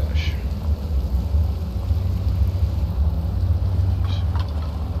the stash.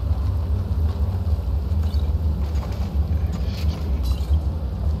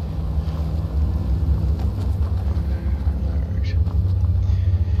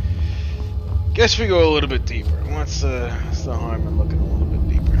 Guess we go a little bit deeper. What's the harm in looking a little bit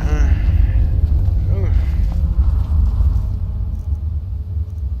deeper, huh? Oh.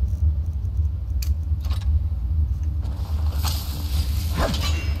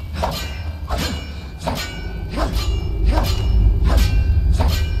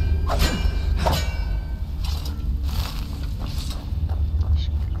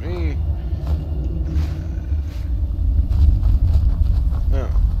 Excuse me.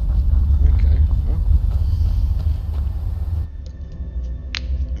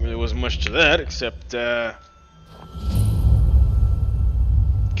 Much to that, except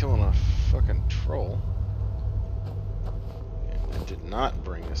killing a fucking troll. And it did not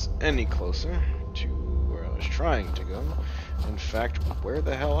bring us any closer to where I was trying to go. In fact, where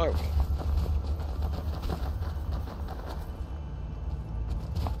the hell are we?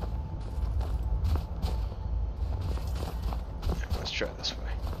 Let's try this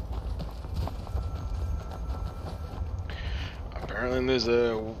way. Apparently there's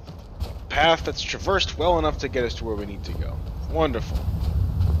a path that's traversed well enough to get us to where we need to go. Wonderful.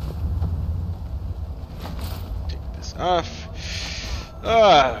 Take this off.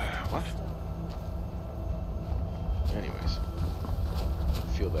 What? Anyways.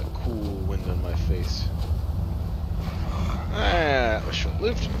 Feel that cool wind on my face. That was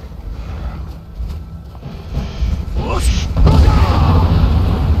short-lived.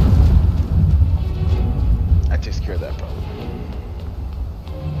 That takes care of that problem.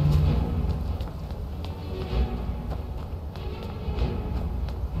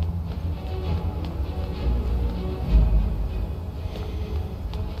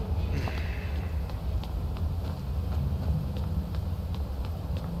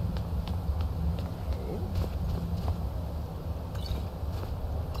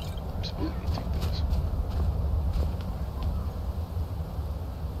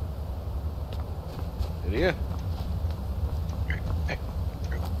 Yeah.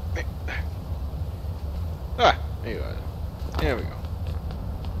 Ah, there you are. There we go.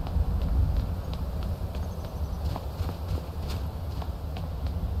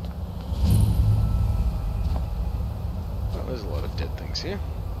 Well, there's a lot of dead things here.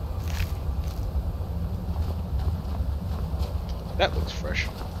 That looks fresh.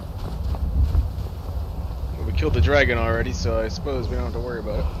 Well, we killed the dragon already, so I suppose we don't have to worry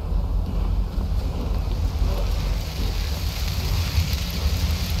about it.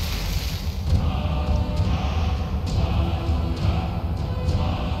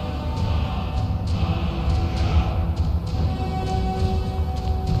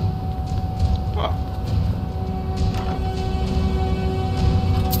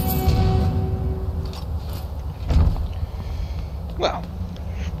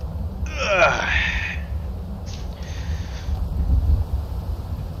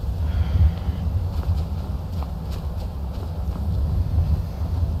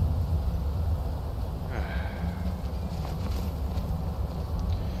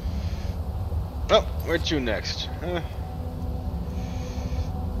 Where to next? Huh?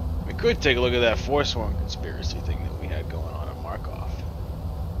 We could take a look at that Forsworn conspiracy thing that we had going on at Markov.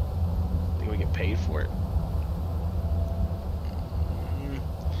 Think we get paid for it?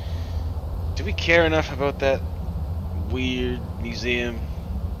 Do we care enough about that weird museum?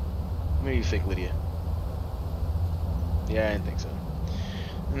 What do you think, Lydia? Yeah, I didn't think so.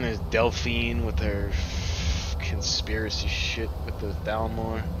 And there's Delphine with her conspiracy shit with the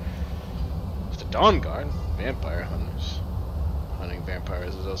Thalmor. There's the Dawn Guard, vampire hunters. Hunting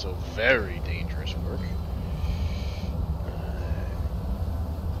vampires is also very dangerous work.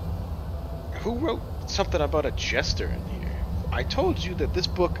 Who wrote something about a jester in here? I told you that this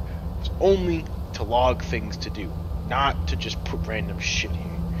book is only to log things to do, not to just put random shit here.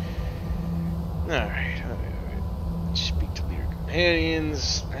 Alright. Speak to leader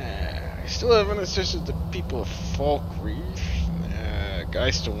companions. I still haven't assisted the people of Falk Reef.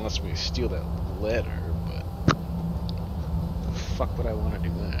 Guy still wants me to steal that letter, but the fuck would I want to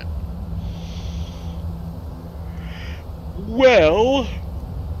do that? Well,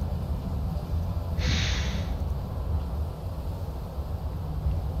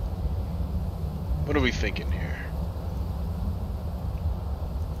 what are we thinking here?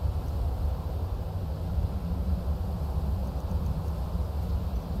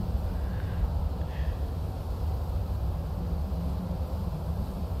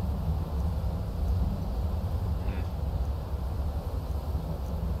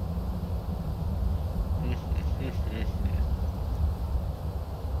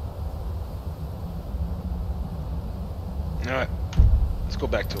 Alright. Let's go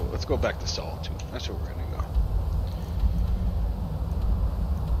back to Solitude. That's where we're gonna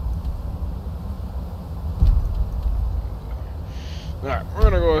go. Alright, we're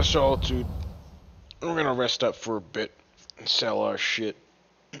gonna go to Solitude. We're gonna rest up for a bit and sell our shit.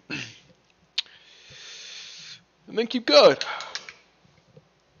 And then keep going.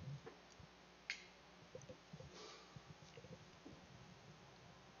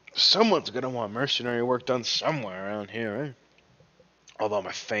 Someone's gonna want mercenary work done somewhere around here, right? Although I'm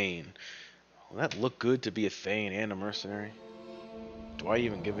a Thane. Will that look good to be a Thane and a mercenary? Do I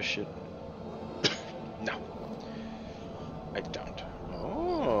even give a shit? No. I don't.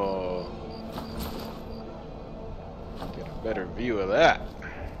 Oh. Get a better view of that.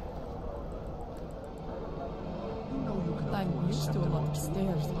 I'm used to a lot of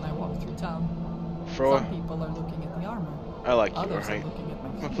stairs when I walk through town. Froa, Some people are looking at the armor. I like you, Others alright? are looking at my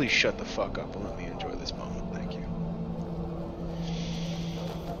Well, please shut the fuck up and let me enjoy this moment. Thank you.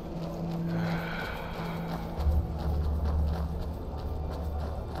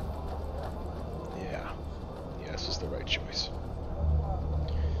 Yeah. Yeah, this is the right choice.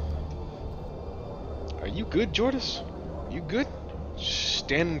 Are you good, Jordis? You good?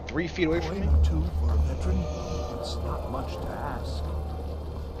 Standing 3 feet away from me? Point or two for a veteran? It's not much to ask.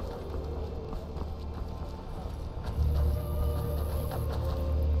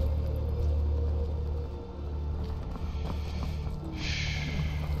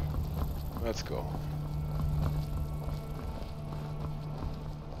 Let's go.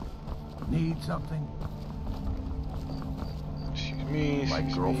 Need something? Excuse me. My excuse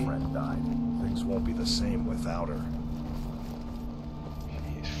me. girlfriend died. Things won't be the same without her.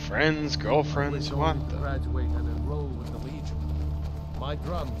 His friends, girlfriends, We're what going to the? graduate and enroll with the Legion. My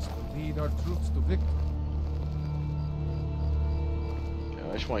drums will lead our troops to victory.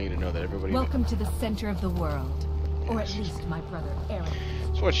 I just want you to know that everybody. Welcome to the center of the world. Or at Yes. least my brother Eric.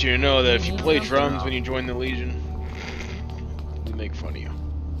 Just want you to know that if you play drums when you join the Legion, we make fun of you.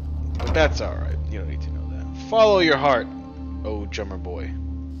 But that's alright. You don't need to know that. Follow your heart, oh drummer boy.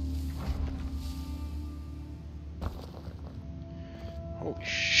 Holy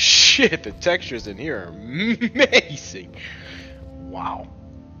shit, the textures in here are amazing. Wow.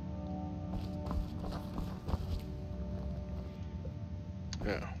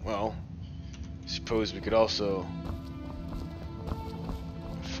 Yeah, well, suppose we could also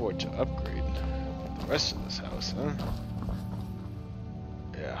afford to upgrade the rest of this house, huh?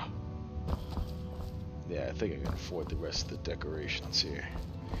 Yeah. Yeah, I think I can afford the rest of the decorations here.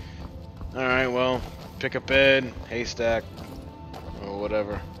 Alright, well, pick a bed, haystack, or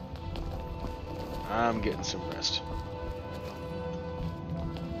whatever. I'm getting some rest.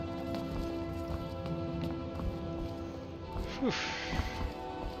 Whew.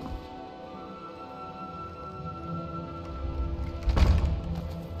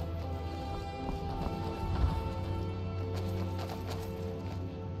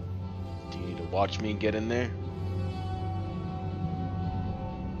 Do you need to watch me get in there?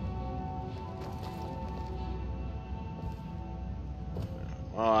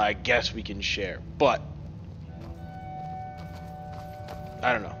 Well, I I guess we can share. But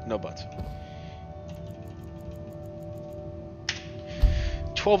I don't know. No buts.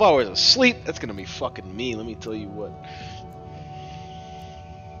 12 hours of sleep. That's gonna be fucking me. Let me tell you what.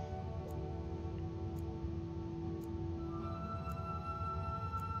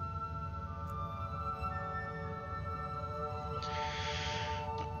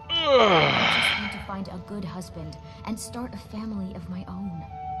 I just want to find a good husband and start a family of my own.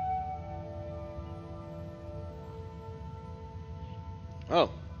 Oh,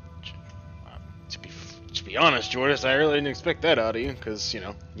 to be honest, Jordan, I really didn't expect that out of you, because, you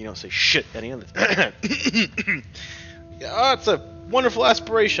don't say shit any other time. Yeah, oh, it's a wonderful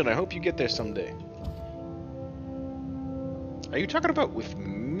aspiration. I hope you get there someday. Are you talking about with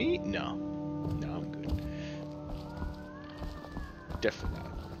me? No. No, I'm good. Definitely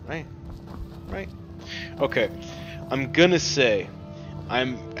not. Right? Right? Okay. I'm gonna say,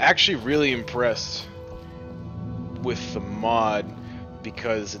 I'm actually really impressed with the mod,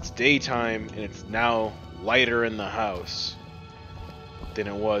 because it's daytime and it's now lighter in the house than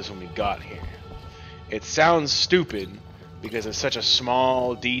it was when we got here. It sounds stupid because it's such a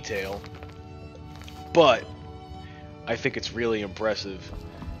small detail, but I think it's really impressive.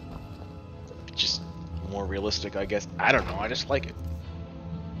 Just more realistic, I guess. I don't know, I just like it.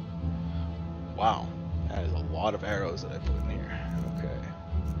 Wow, that is a lot of arrows that I put in here. Okay.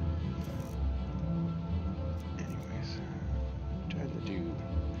 Anyways, I'm trying to do.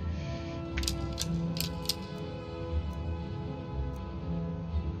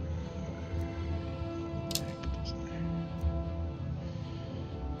 Put those in there.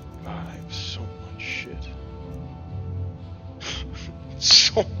 God, I have so much shit.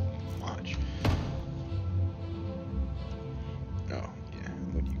 So much. Oh, yeah.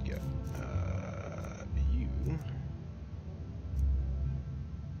 What do you got? You.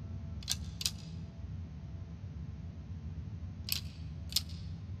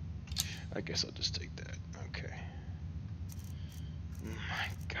 I guess I'll just take that. Okay. My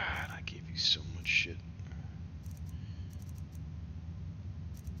God, I gave you so much shit.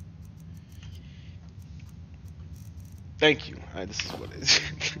 Thank you. This is what it is.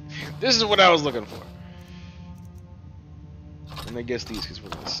 This is what I was looking for. And I guess these, because we're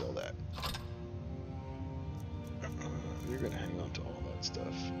going to sell that. You're going to hang on to all that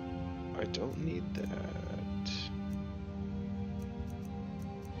stuff. I don't need that.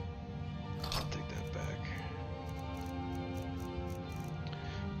 I'll take that back.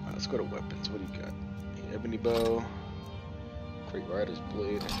 Alright, let's go to weapons. What do you got? Ebony bow. Great Rider's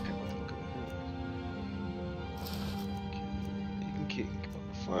blade. I just kind of like the look of it. You can keep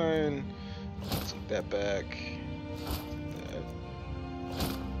fine. Let's take that back. That.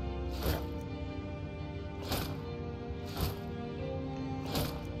 Yeah.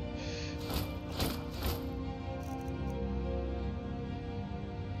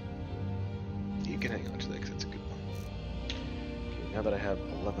 You can hang on to that because that's a good one. Okay, now that I have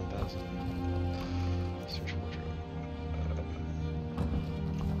 11,000. Search wardrobe.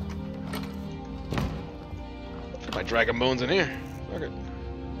 Put my dragon bones in here. Fuck it.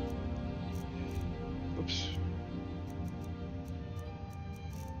 Oops.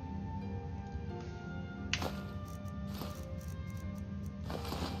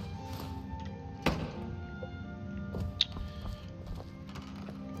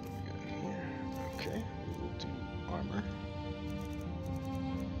 Okay, we will do armor.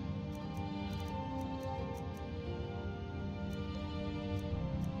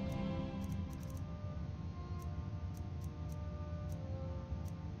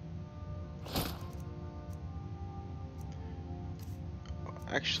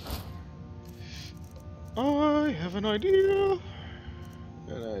 Actually, I have an idea,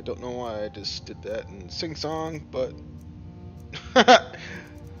 and I don't know why I just did that in sing-song, but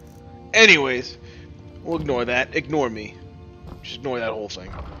anyways, we'll ignore that. Ignore me. Just ignore that whole thing.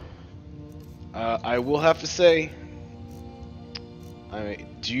 I will have to say, I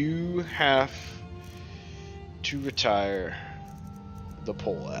do have to retire the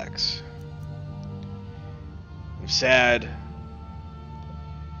poleaxe. I'm sad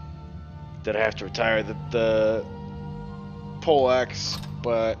that I have to retire the poleaxe,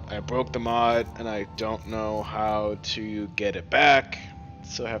 but I broke the mod and I don't know how to get it back.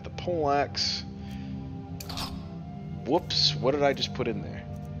 So I have the poleaxe. Whoops, what did I just put in there?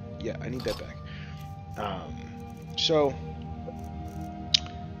 Yeah, I need that back. So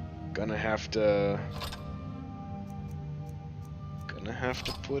gonna have to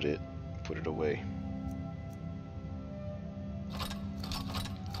put it away.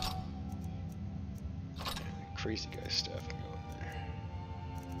 Crazy guy stuff can go in there.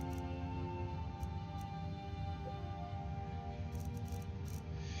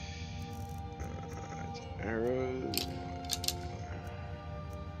 Arrows.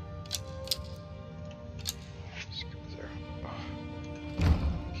 Zero. Oh.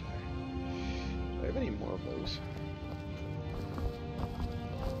 Okay. Do I have any more of those?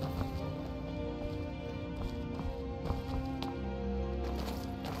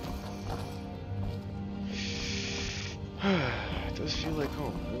 It does feel like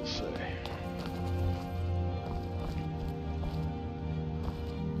home, I will say.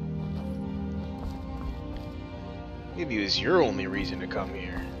 Maybe it was your only reason to come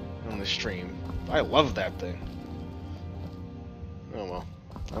here on the stream. I love that thing. Oh well,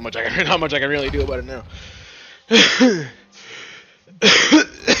 not much I can really do about it now.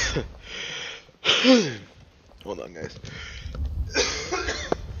 Hold on, guys.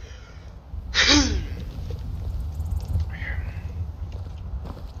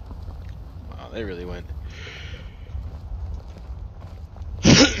 Wow, they really went.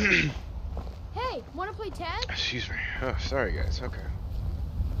 Hey, wanna play tag? Excuse me. Oh, sorry, guys. Okay.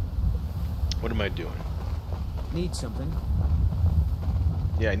 What am I doing? Need something?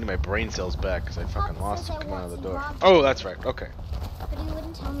 Yeah, I need my brain cells back because I fucking Pop lost says them I coming out of the want door. some raw Oh, that's right. Okay. But he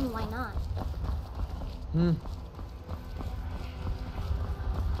wouldn't tell me why not.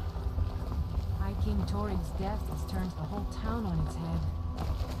 High King Tori's death has turned the whole town on its head.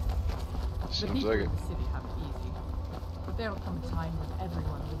 The Seems people like it. in the city have it easy, but there'll come a time when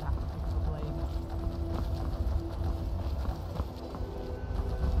everyone will have to pick the blame.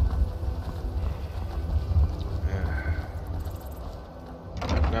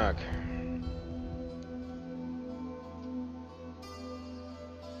 Knock, knock.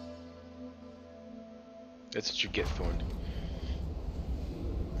 That's what you get, Thorn.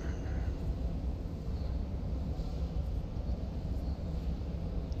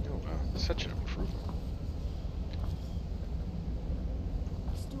 Oh wow, such an improvement.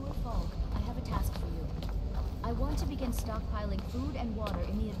 Stuart Falk, I have a task for you. I want to begin stockpiling food and water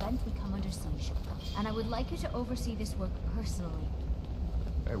in the event we come under siege, and I would like you to oversee this work personally.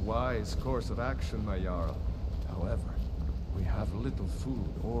 A wise course of action, my Jarl. However, we have little food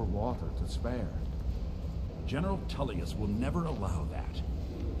or water to spare. General Tullius will never allow that.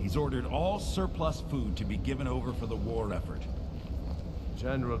 He's ordered all surplus food to be given over for the war effort.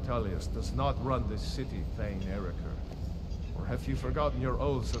 General Tullius does not run this city, Thane Eriker. Or have you forgotten your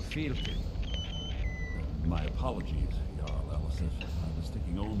oaths of fealty? My apologies, Jarl Elisif. I was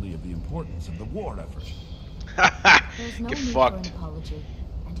thinking only of the importance of the war effort. There's no Get need fucked. for an apology,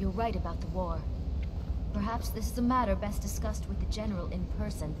 and you're right about the war. Perhaps this is a matter best discussed with the General in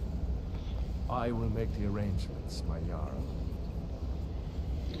person. I will make the arrangements, my Jarl.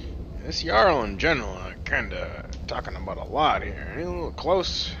 This Jarl in general are kinda talking about a lot here. Ain't a little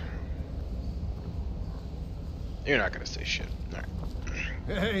close. You're not gonna say shit. Alright.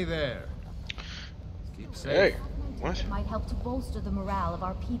 Hey there! Keep safe. Hey, what? It might help to bolster the morale of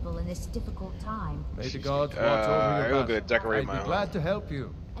our people in this difficult time. May the gods watch I over your will go battle. decorate I'd my be home. glad to help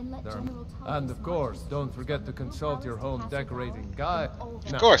you. And let Therm. General Tullius And of course, don't forget to consult your home decorating guide.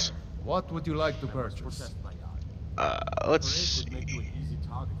 Of course. What would you like to purchase? Let's see.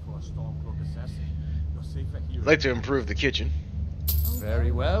 I'd like to improve the kitchen.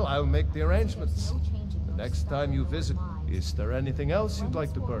 Very well, I'll make the arrangements. The next time you visit, is there anything else you'd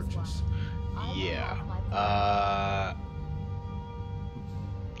like to purchase? Yeah.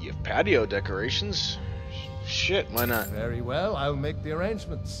 You have patio decorations? Shit, why not? Very well, I'll make the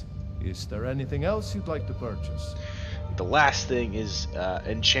arrangements. Is there anything else you'd like to purchase? The last thing is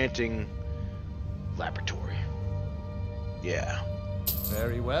enchanting laboratory. Yeah.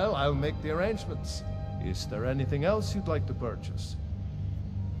 Very well, I'll make the arrangements. Is there anything else you'd like to purchase?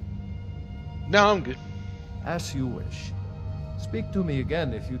 No, I'm good. As you wish. Speak to me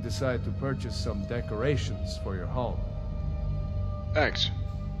again if you decide to purchase some decorations for your home. Thanks.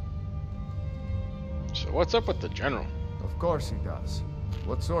 So what's up with the general? Of course he does.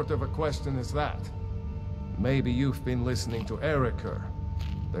 What sort of a question is that? Maybe you've been listening to Eriker.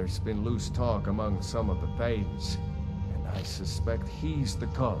 There's been loose talk among some of the Thanes, and I suspect he's the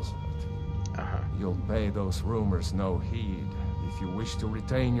cause of it. Uh-huh. You'll pay those rumors no heed if you wish to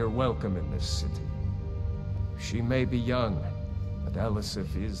retain your welcome in this city. She may be young, but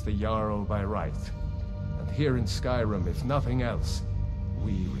Elisif is the Jarl by right. And here in Skyrim, if nothing else,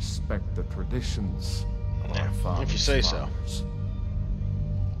 we respect the traditions of our fathers. if you say so. fathers.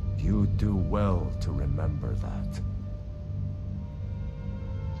 You do well to remember that.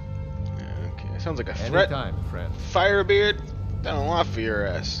 Okay, sounds like a threat. Anytime, friend. Firebeard, done a lot for your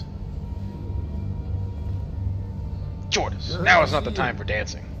ass. Jordas, now is not the time for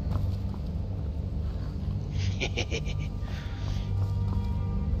dancing.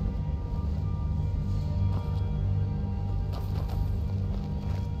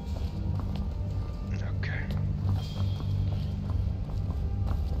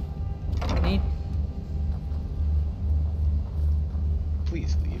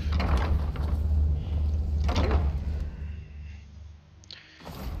 leave.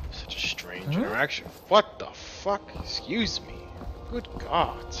 Such a strange interaction. What the fuck? Excuse me. Good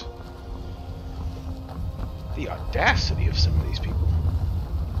God. The audacity of some of these people.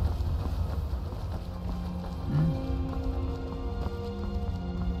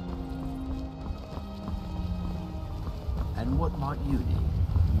 And what might you need?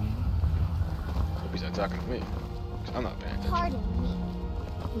 Hope he's not talking to me. 'Cause I'm not paying attention. Pardon me.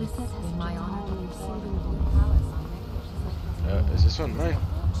 Lisa has been my honor to receive in the Blue Palace. Is this one mine?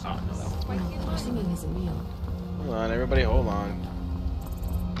 Oh, no, that one's mine. We're singing his meal. Hold on, everybody, hold on.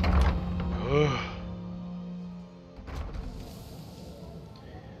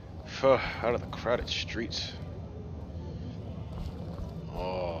 Out of the crowded streets.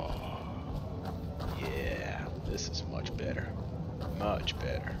 Oh, yeah, this is much better. Much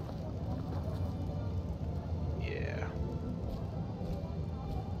better. Yeah.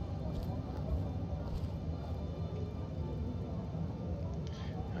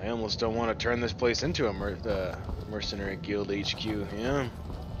 I almost don't want to turn this place into a Mercenary Guild HQ, yeah?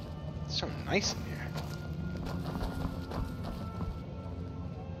 It's so nice in here.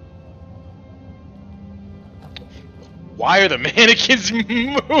 Why are the mannequins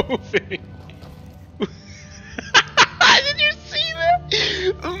moving? Did you see that?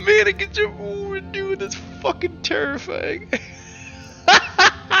 The mannequins are moving, dude. That's fucking terrifying.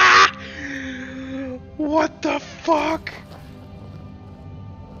 What the fuck?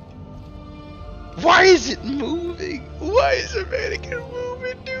 Why is it moving? Why is the mannequin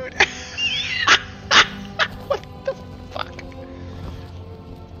moving, dude? What the fuck?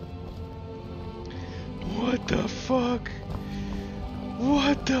 What the fuck?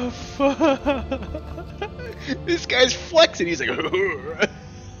 What the fuck? This guy's flexing. He's like,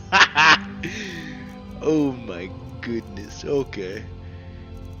 oh my goodness. Okay.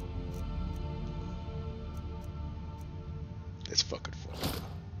 That's fucking funny.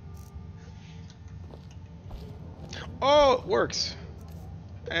 Oh, it works.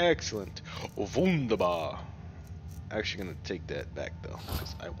 Excellent. Wunderbar. Actually gonna take that back though,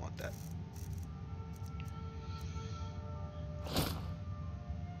 because I want that.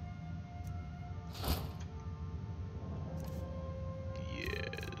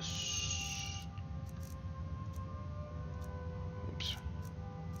 Yes. Oops.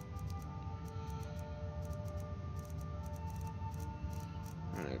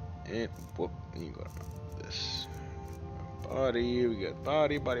 Alright, and whoop, and you go to this. Body, we got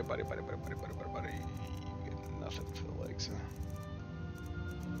body. We got nothing for the legs, huh?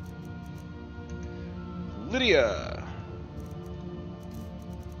 Lydia!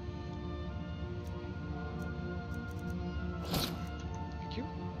 Thank you.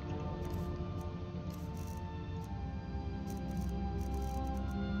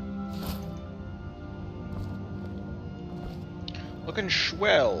 Looking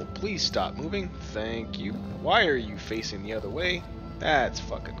swell. Please stop moving. Thank you. Why are you facing the other way? That's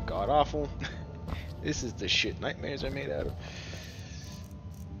fucking god awful. This is the shit nightmares are made out of.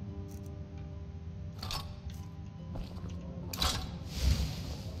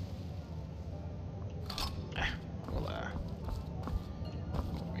 Well,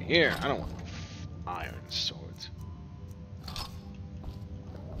 over here. I don't want iron swords.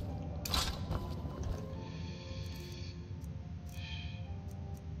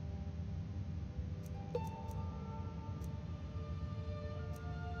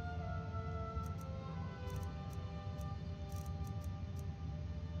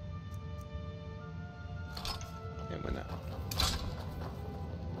 And why not?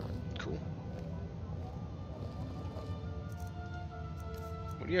 Cool.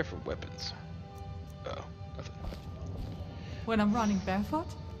 What do you have for weapons? Oh, nothing. When I'm running barefoot,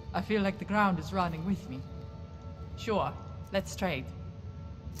 I feel like the ground is running with me. Sure, let's trade.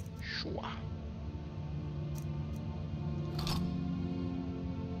 Sure.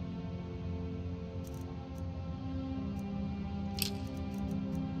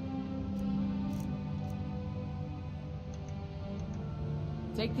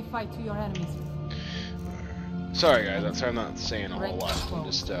 Take the fight to your enemies. Sorry guys, I'm not saying a whole Break lot. their I'm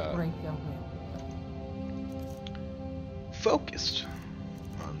bones, just break their will. focused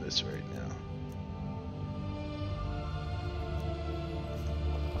on this right now.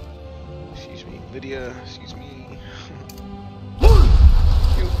 Excuse me, Lydia. Excuse me.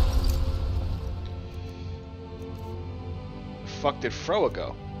 You. The fuck did Froa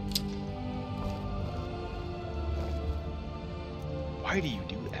go? Why do you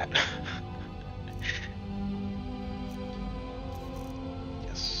do that?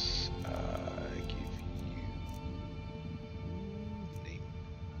 Yes, I give you name.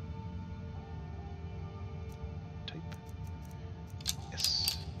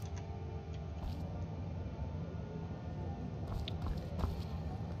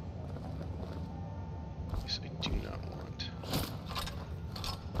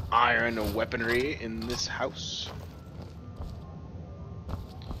 iron weaponry in this house.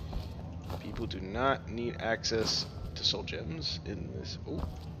 People do not need access to soul gems in this. Oh,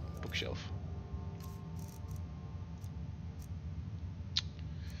 bookshelf.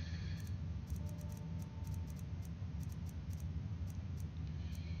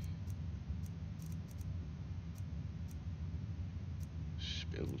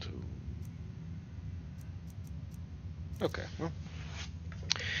 Spell tool. Okay, well.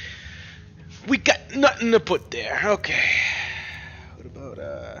 We got nothing to put there. Okay. What about,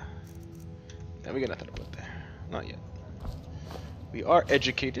 no, we got nothing to put there. Not yet. We are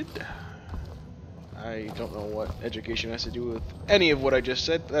educated. I don't know what education has to do with any of what I just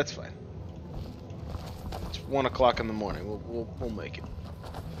said, but that's fine. It's 1 o'clock in the morning. We'll make it.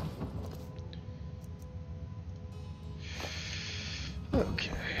 Okay.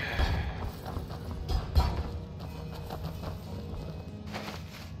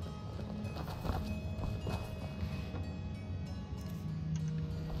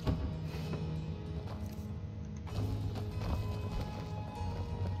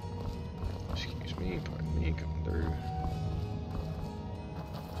 Excuse me, pardon me, coming through.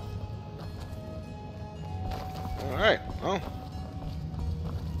 Alright, well.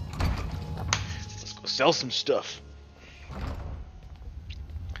 Let's go sell some stuff.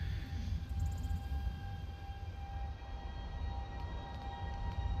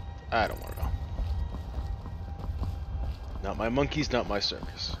 I don't want to know. Not my monkeys, not my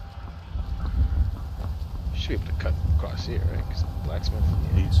circus. Should be able to cut across here, right? Because blacksmith.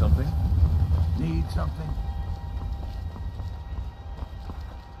 Yeah. Need something? Need something?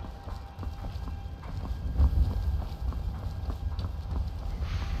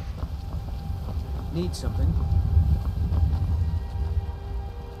 Need something?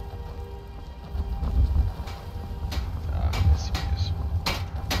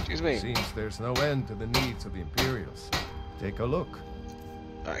 Excuse me. Seems there's no end to the needs of the Imperials. Take a look.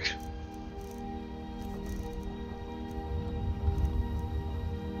 Alright.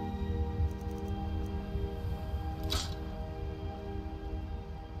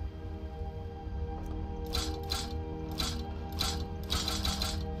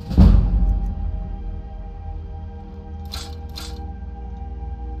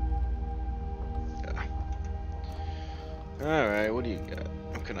 Alright, what do you got?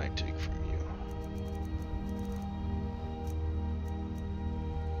 What can I take from you?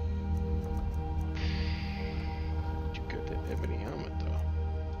 You got that ebony helmet, though.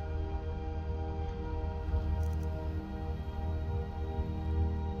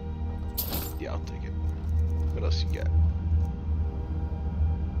 Yeah, I'll take it. What else you got?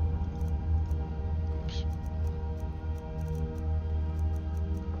 Oops.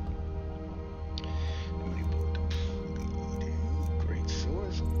 Ebony boot. Great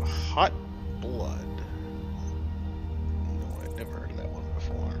swords. Hot blood. No, I've never heard of that one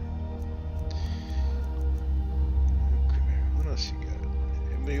before. Okay, what else you got?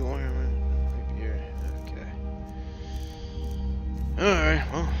 Ebony ornament. Maybe here. Okay. Alright,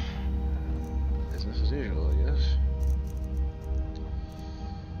 well. Business as usual, I guess.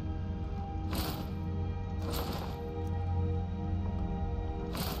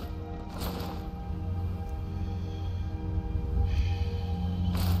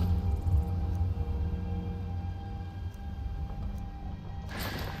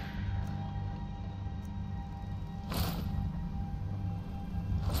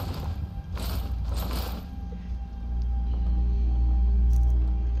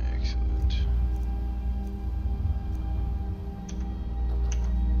 Excellent.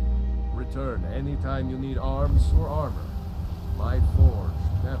 Return anytime you need arms or armor. My forge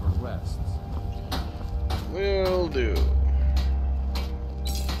never rests. Will do.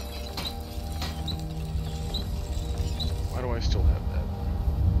 Why do I still have that?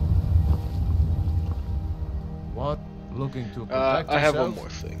 What? Looking to protect I have one yourself more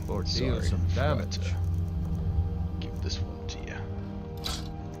thing. or deal Sorry, some damage? forgot to give this one to you.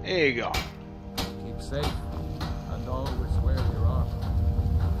 There you go. Keep safe and always wear your armor.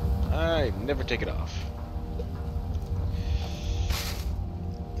 I never take it off.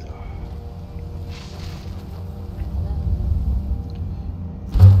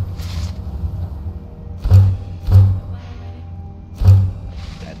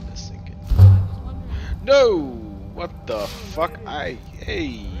 That is sinking. No! What the fuck?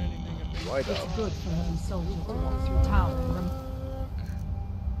 Hey! Why the It's good for having soldiers to walk through town and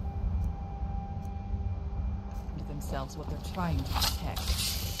remind themselves what they're trying to protect.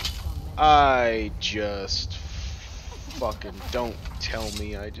 I just fucking don't tell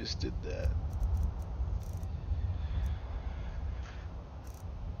me I just did that.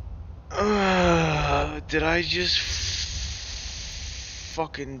 Did I just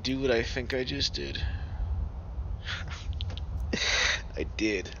fucking do what I think I just did? I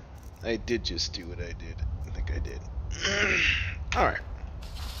did. I did just do what I did. I think I did. Alright.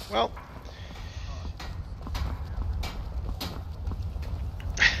 Well.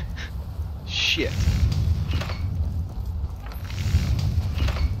 Shit.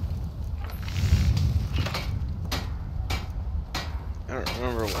 I don't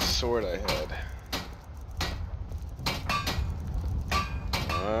remember what sword I had.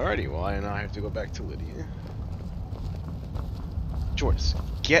 Alrighty, well I now have to go back to Lydia. Jordan,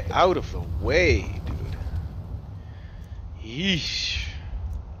 get out of the way, dude. Yeesh.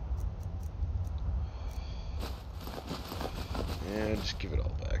 Yeah, just give it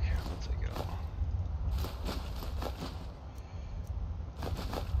all back. I'll take it all.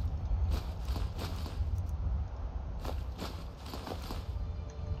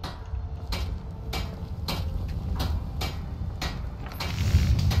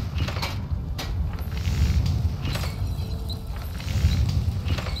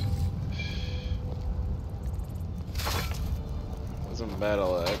 There's a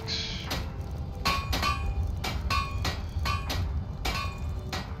battle axe.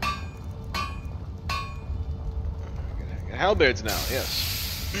 Halberds now,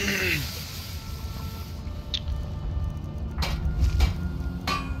 yes.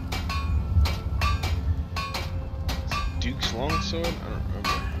 Duke's longsword? I don't remember.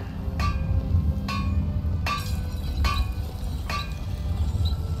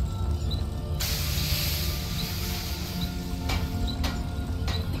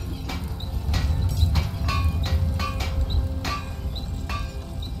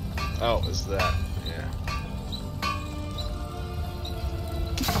 Oh, is that? Yeah.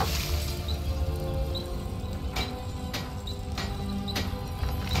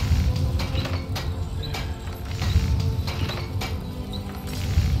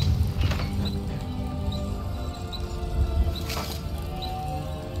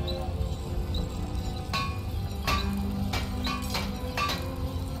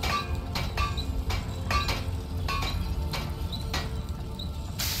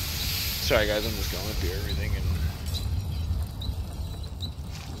 Sorry guys, I'm just going through everything and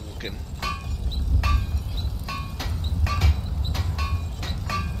looking.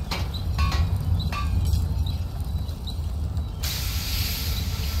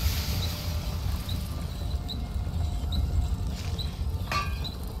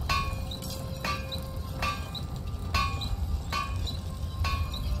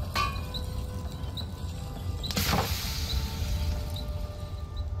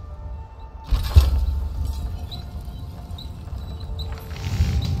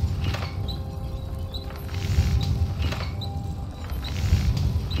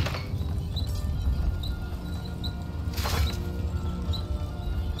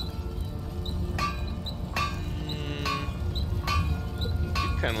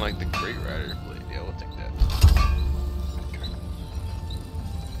 Kind of like the Great Rider blade. Yeah, we'll take that. Okay.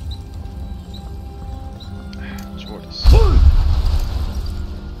 Jordas.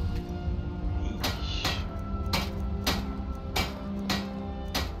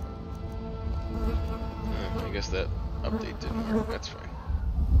 I guess that update didn't work. That's fine.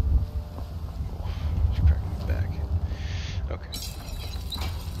 Just crack my back. Okay.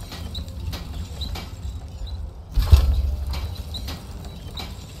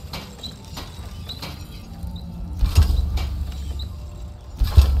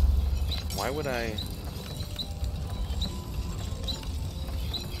 Why would I?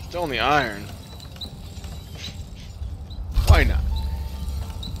 It's only iron. Why not?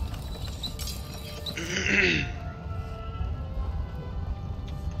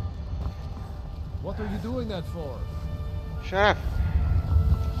 What are you doing that for? Shut up.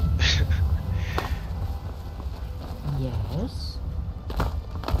 Yes?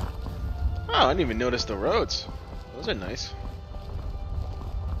 Oh, I didn't even notice the roads. Those are nice.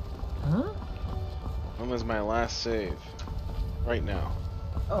 Huh? When was my last save? Right now.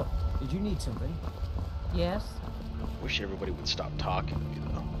 Oh, did you need something? Yes? Wish everybody would stop talking to me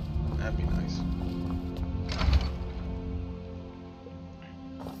though. That'd be nice.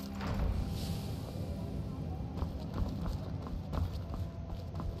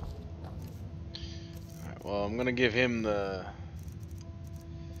 Alright, well I'm gonna give him the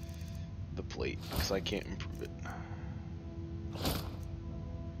plate because I can't improve it.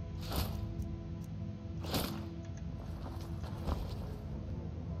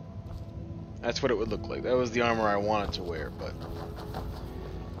 That's what it would look like. That was the armor I wanted to wear, but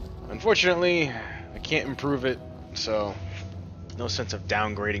unfortunately, I can't improve it, so no sense of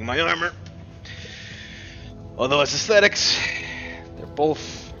downgrading my armor. Although it's aesthetics, they're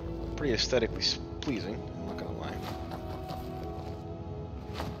both pretty aesthetically pleasing, I'm not gonna lie.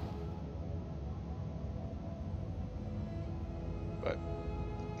 But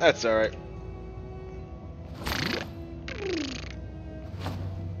that's alright. Cool.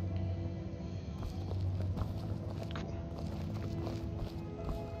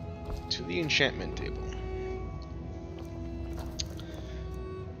 To the enchantment table.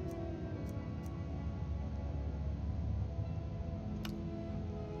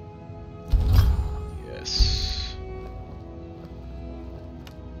 Yes.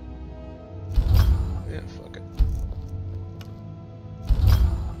 Yeah, fuck it.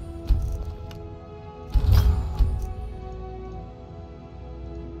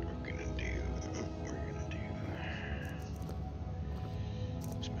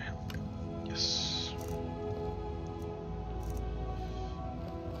 Where's my helmet? Yes.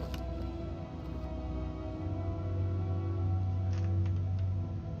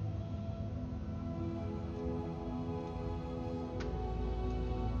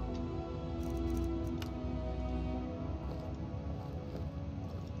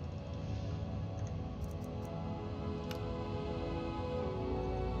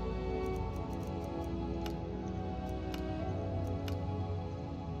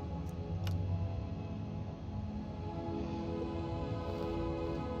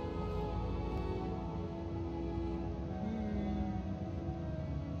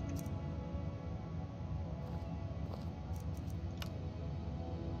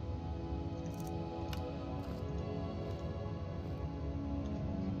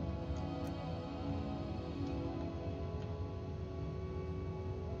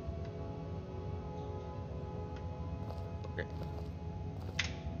 Okay.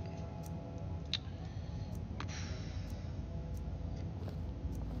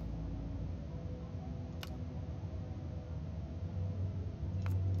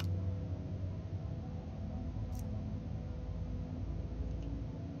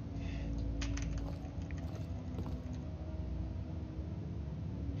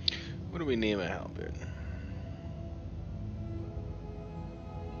 What do we name a halberd?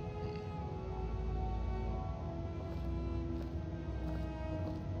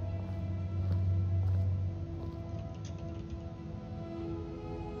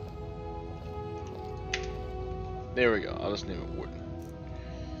 There we go. I'll just name it Warden.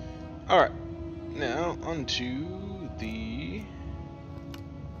 Alright. Now, onto the...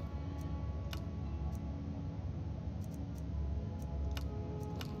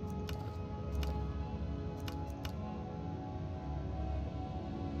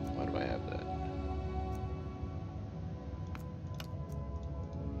 Why do I have that?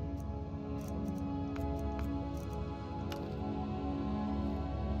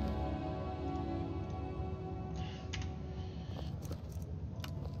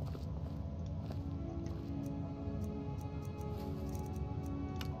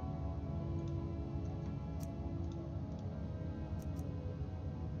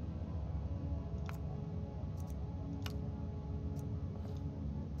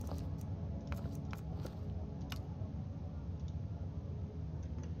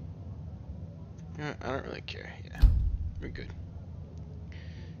 I don't really care. Yeah, we're good.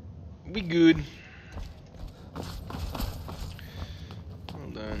 We good.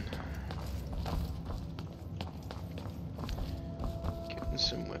 Hold on. Getting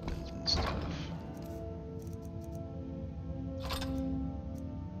some weapons and stuff.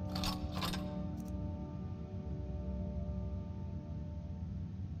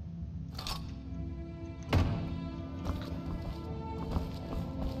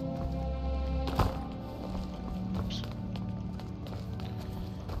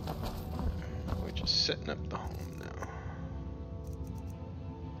 Setting up the home now.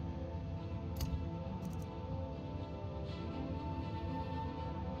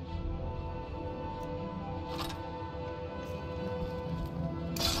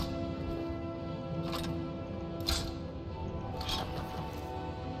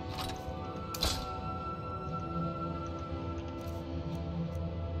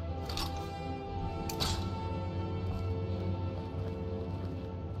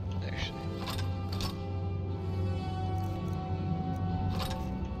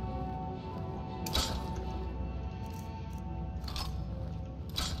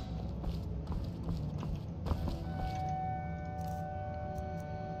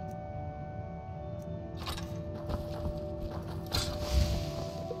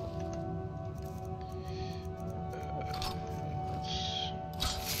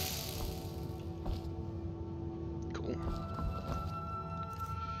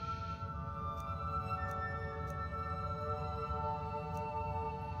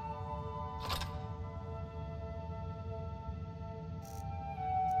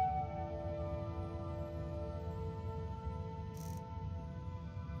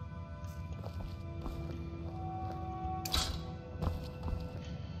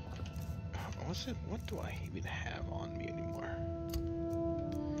 what's it? What do I even have on me anymore?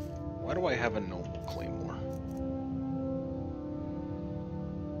 Why do I have a noble claymore?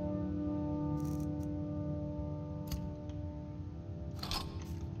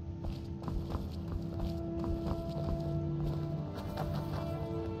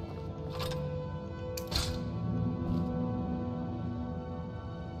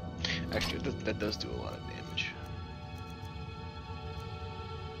 Actually, that does do a lot of damage.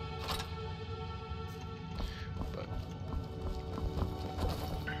 But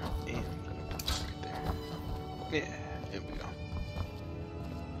and I'm gonna put that right there. Yeah, there we go.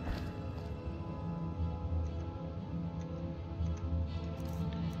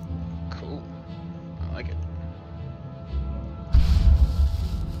 Cool. I like it.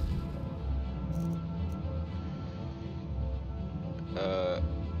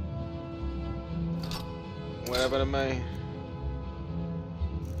 What happened to my...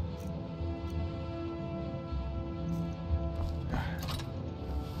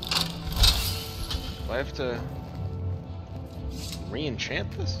 Do I have to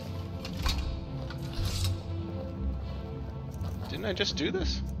re-enchant this? Didn't I just do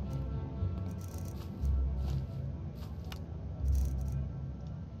this?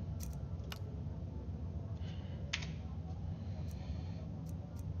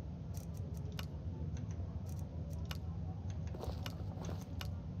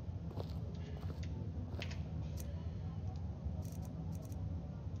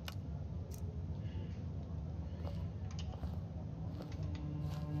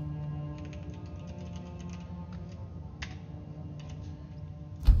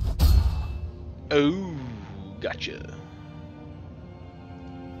 Oh, gotcha.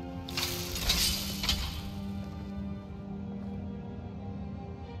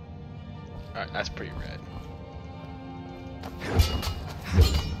 Alright, that's pretty rad.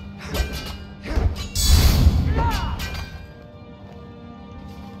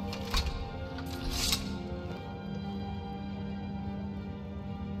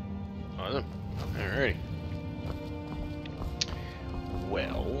 Awesome. Alrighty.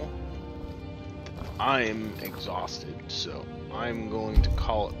 Well, I'm exhausted, so I'm going to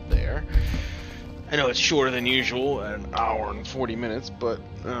call it there. I know it's shorter than usual at an hour and 40 minutes, but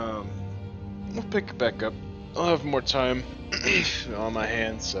we'll pick it back up. I'll have more time on my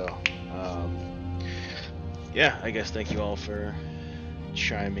hands, so yeah, I guess thank you all for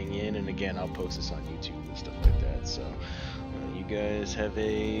chiming in, and again, I'll post this on YouTube and stuff like that, so you guys have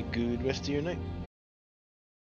a good rest of your night.